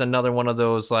God, it's another one of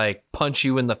those, like, punch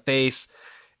you in the face.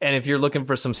 And if you're looking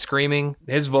for some screaming,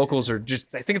 his vocals are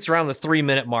just, I think it's around the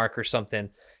 3-minute mark or something.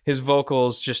 His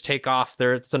vocals just take off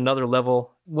there. It's another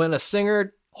level. When a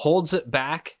singer holds it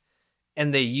back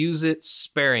and they use it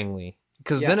sparingly,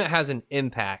 because then it has an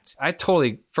impact. I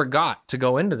totally forgot to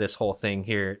go into this whole thing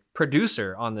here.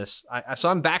 Producer on this. So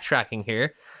I'm backtracking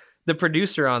here. The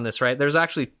producer on this, right? There's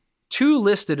actually 2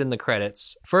 listed in the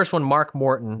credits. First one, Mark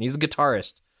Morton. He's a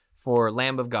guitarist for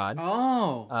Lamb of God.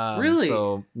 Oh, really?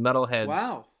 So Metalheads.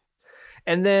 Wow.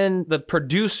 And then the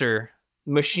producer,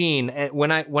 Machine. And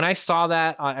when I saw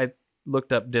that, I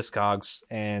looked up Discogs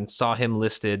and saw him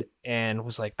listed and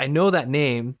was like, I know that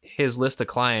name. His list of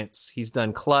clients. He's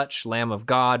done Clutch, Lamb of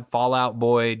God, Fall Out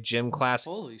Boy, Gym Class.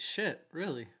 Holy shit!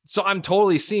 Really? So I'm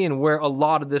totally seeing where a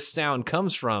lot of this sound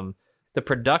comes from. The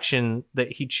production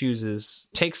that he chooses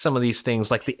takes some of these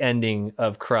things, like the ending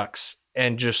of Crux,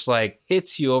 and just like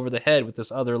hits you over the head with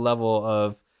this other level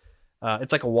of,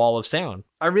 it's like a wall of sound.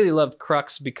 I really loved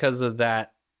Crux because of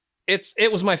that.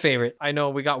 It was my favorite. I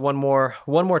know we got one more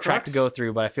track to go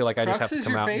through, but I feel like I just have to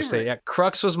come out and say, yeah,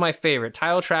 Crux was my favorite.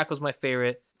 Title track was my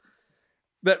favorite.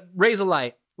 But Raise a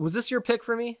Light. Was this your pick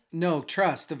for me? No,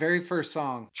 Trust, the very first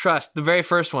song. Trust, the very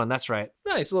first one. That's right.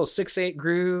 Nice little 6/8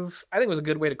 groove. I think it was a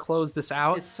good way to close this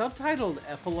out. It's subtitled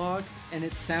Epilogue, and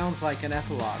it sounds like an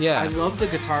epilogue. Yeah. I love the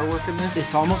guitar work in this.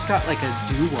 It's almost got like a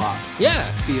doo-wop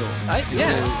feel. I hear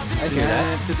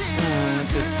that.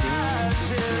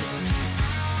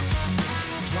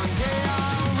 One day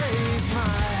I'll raise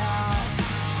my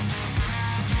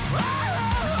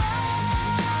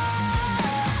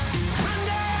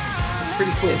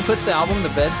Pretty cool. It puts the album to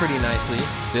bed pretty nicely.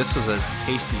 This was a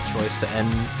tasty choice to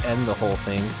end the whole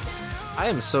thing. I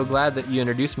am so glad that you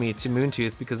introduced me to Moon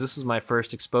Tooth because this was my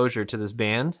first exposure to this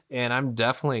band, and I'm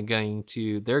definitely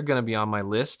they're going to be on my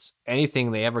list.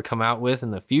 Anything they ever come out with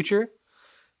in the future.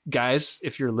 Guys,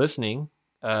 if you're listening,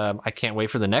 I can't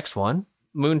wait for the next one.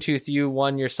 Moon Tooth, you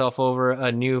won yourself over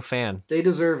a new fan. They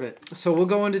deserve it. So we'll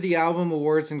go into the album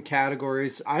awards and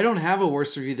categories. I don't have a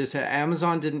worst review.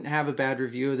 Amazon didn't have a bad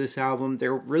review of this album.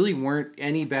 There really weren't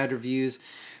any bad reviews.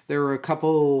 There were a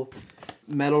couple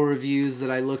metal reviews that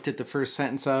I looked at the first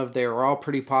sentence of. They were all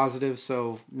pretty positive,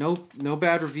 so no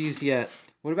bad reviews yet.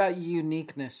 What about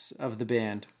uniqueness of the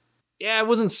band? Yeah, it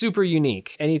wasn't super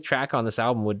unique. Any track on this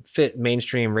album would fit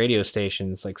mainstream radio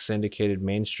stations, like syndicated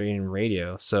mainstream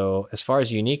radio. So as far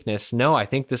as uniqueness, no, I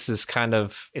think this is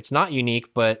it's not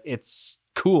unique, but it's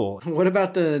cool. What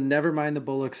about the Nevermind the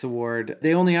Bollocks Award?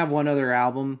 They only have one other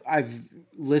album. I've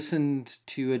listened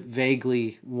to it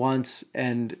vaguely once,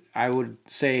 and I would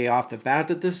say off the bat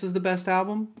that this is the best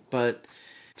album, but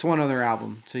it's one other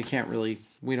album, so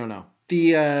we don't know.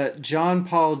 The John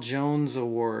Paul Jones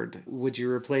Award, would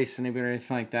you replace anybody or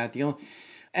anything like that?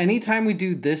 Anytime we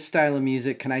do this style of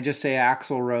music, can I just say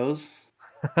Axl Rose?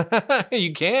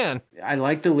 You can. I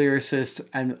like the lyricist,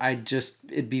 and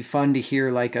it'd be fun to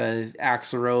hear like a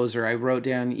Axl Rose, or I wrote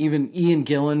down even Ian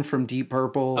Gillan from Deep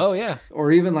Purple. Oh yeah.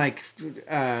 Or even like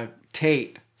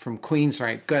Tate from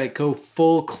Queensryche. Go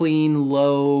full clean,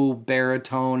 low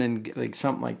baritone and like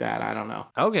something like that. I don't know.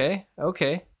 Okay.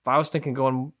 If I was thinking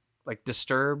going like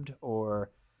Disturbed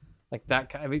or like that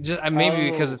kind of,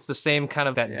 maybe because it's the same kind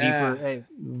of that deeper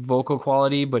vocal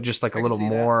quality, but just like a little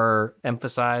more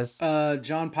emphasized.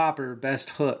 John Popper, best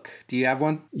hook. Do you have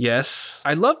one? Yes.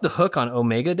 I love the hook on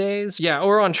Omega Days. Yeah,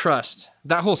 or on Trust.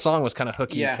 That whole song was kind of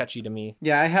hooky and catchy to me.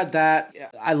 Yeah, I had that.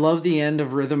 I love the end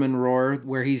of Rhythm and Roar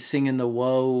where he's singing the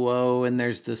whoa, whoa, and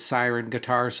there's the siren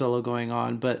guitar solo going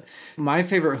on. But my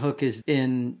favorite hook is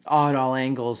in Odd All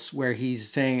Angles where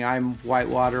he's saying, I'm white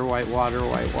water, white water,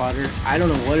 white water. I don't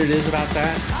know what it is about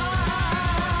that.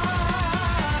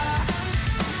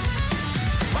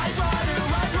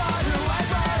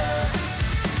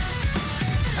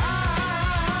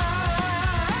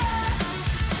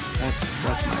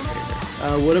 That's my favorite.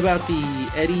 What about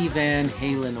the Eddie Van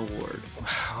Halen Award?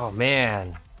 Oh,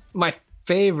 man. My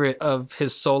favorite of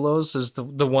his solos is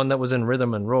the one that was in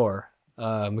Rhythm and Roar,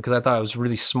 because I thought it was a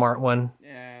really smart one.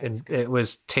 Yeah, it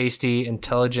was tasty,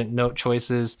 intelligent note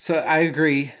choices. So I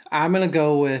agree. I'm going to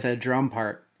go with a drum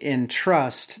part. In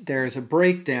Trust, there's a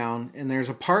breakdown, and there's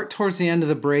a part towards the end of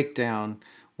the breakdown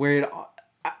where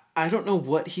I don't know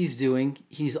what he's doing.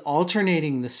 He's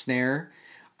alternating the snare.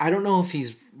 I don't know if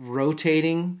he's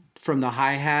rotating from the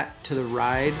hi-hat to the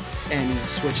ride and he's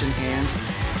switching hands.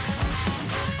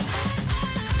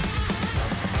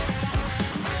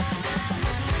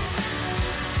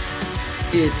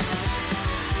 It's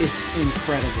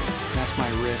incredible. That's my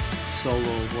riff solo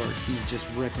award. He's just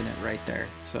ripping it right there.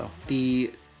 So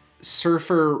the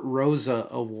Surfer Rosa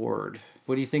Award.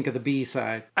 What do you think of the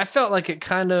B-side? I felt like it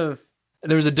kind of,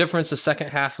 there was a difference the second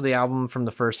half of the album from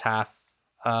the first half.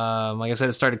 Like I said,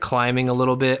 it started climbing a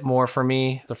little bit more for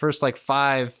me. The first like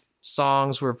 5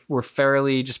 songs were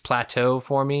fairly just plateau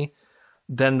for me.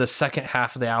 Then the second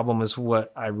half of the album is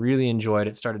what I really enjoyed.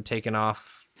 It started taking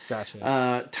off.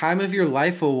 Gotcha. Time of Your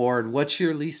Life Award. What's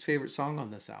your least favorite song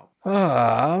on this album?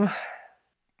 I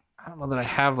don't know that I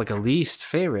have like a least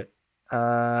favorite. Do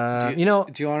you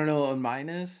want to know what mine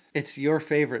is? It's your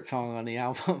favorite song on the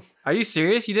album. Are you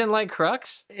serious? You didn't like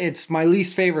Crux? It's my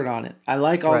least favorite on it. I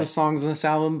like all the songs on this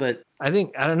album, but I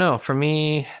don't know. For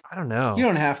me, I don't know. You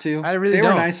don't have to. I really They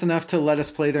don't. were nice enough to let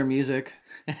us play their music.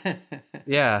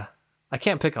 Yeah. I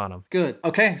can't pick on them. Good.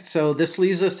 Okay, so this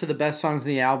leaves us to the best songs in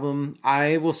the album.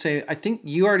 I will say, I think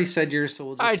you already said yours, so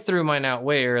we'll just... I threw mine out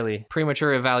way early.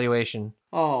 Premature Evaluation.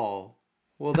 Oh,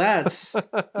 well, that's...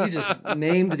 you just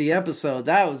named the episode.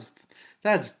 That's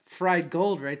fried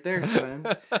gold right there, Sven.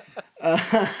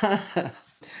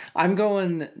 I'm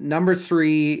going number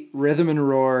 3, Rhythm and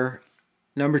Roar.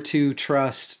 Number 2,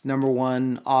 Trust. Number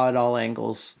 1, Awe at All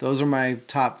Angles. Those are my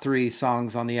top 3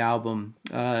 songs on the album.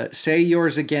 Say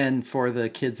yours again for the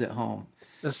kids at home.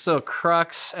 So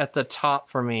Crux at the top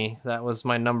for me. That was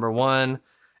my number 1.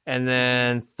 And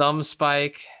then Thumb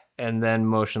Spike. And then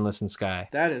Motionless in Sky.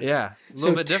 That is... Yeah, a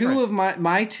little bit different. 2 of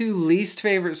my 2 least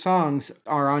favorite songs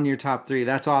are on your top 3.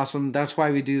 That's awesome. That's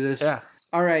why we do this. Yeah.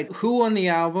 All right, who won the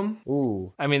album?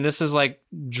 Ooh. I mean, this is like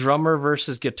drummer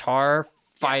versus guitar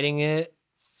fighting it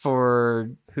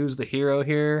for who's the hero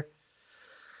here.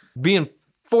 Being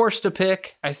forced to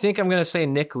pick, I think I'm going to say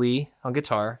Nick Lee on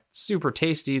guitar. Super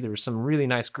tasty. There were some really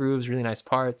nice grooves, really nice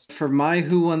parts. For my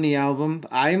who won the album,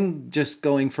 I'm just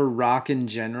going for rock in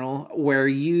general. Where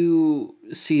you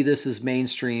see this as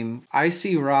mainstream, I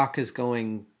see rock as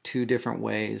going 2 different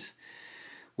ways.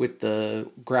 With the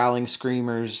growling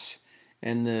screamers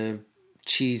and the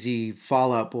cheesy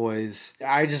Fall Out Boys.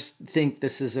 I just think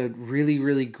this is a really,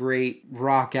 really great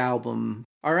rock album.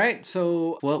 All right,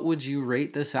 so what would you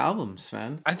rate this album,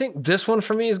 Sven? I think this one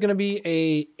for me is going to be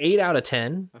a 8 out of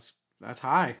 10. That's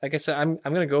high. Like I said, I'm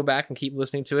going to go back and keep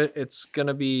listening to it. It's going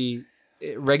to be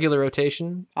regular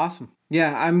rotation. Awesome.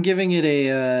 Yeah, I'm giving it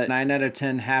a 9 out of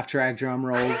 10 half-track drum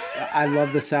rolls. I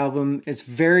love this album. It's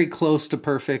very close to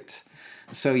perfect.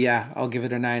 So yeah, I'll give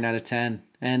it a 9 out of 10.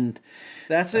 And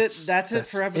that's it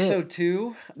for episode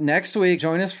 2. Next week,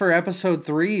 join us for episode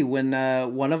 3 when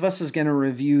one of us is going to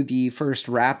review the first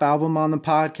rap album on the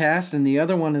podcast, and the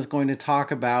other one is going to talk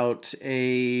about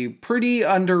a pretty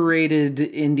underrated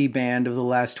indie band of the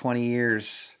last 20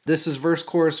 years. This is Verse,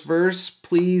 Chorus, Verse.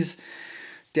 Please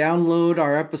download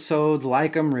our episodes,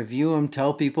 like them, review them,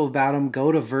 tell people about them.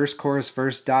 Go to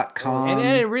versechorusverse.com.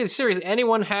 And really serious,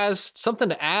 anyone has something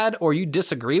to add or you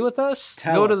disagree with us,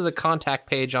 go to the contact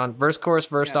page on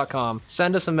versechorusverse.com. Yes.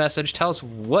 Send us a message. Tell us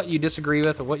what you disagree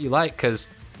with or what you like, because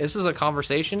this is a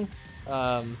conversation,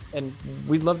 and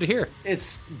we'd love to hear.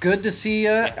 It's good to see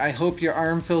you. I hope your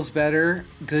arm feels better.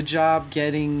 Good job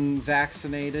getting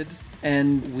vaccinated,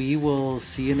 and we will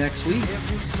see you next week.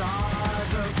 If you saw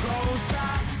the ghost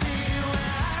I see when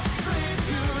I sleep,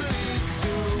 you leave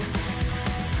too.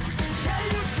 Yeah,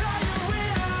 you cry your way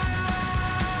out.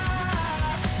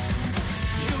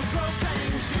 You grow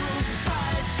fangs, you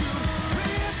bite, you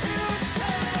rip, you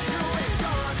tear, you ain't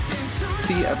gone into.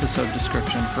 See episode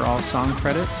description for all song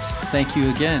credits. Thank you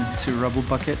again to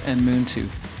Rubblebucket and Moon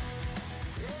Tooth.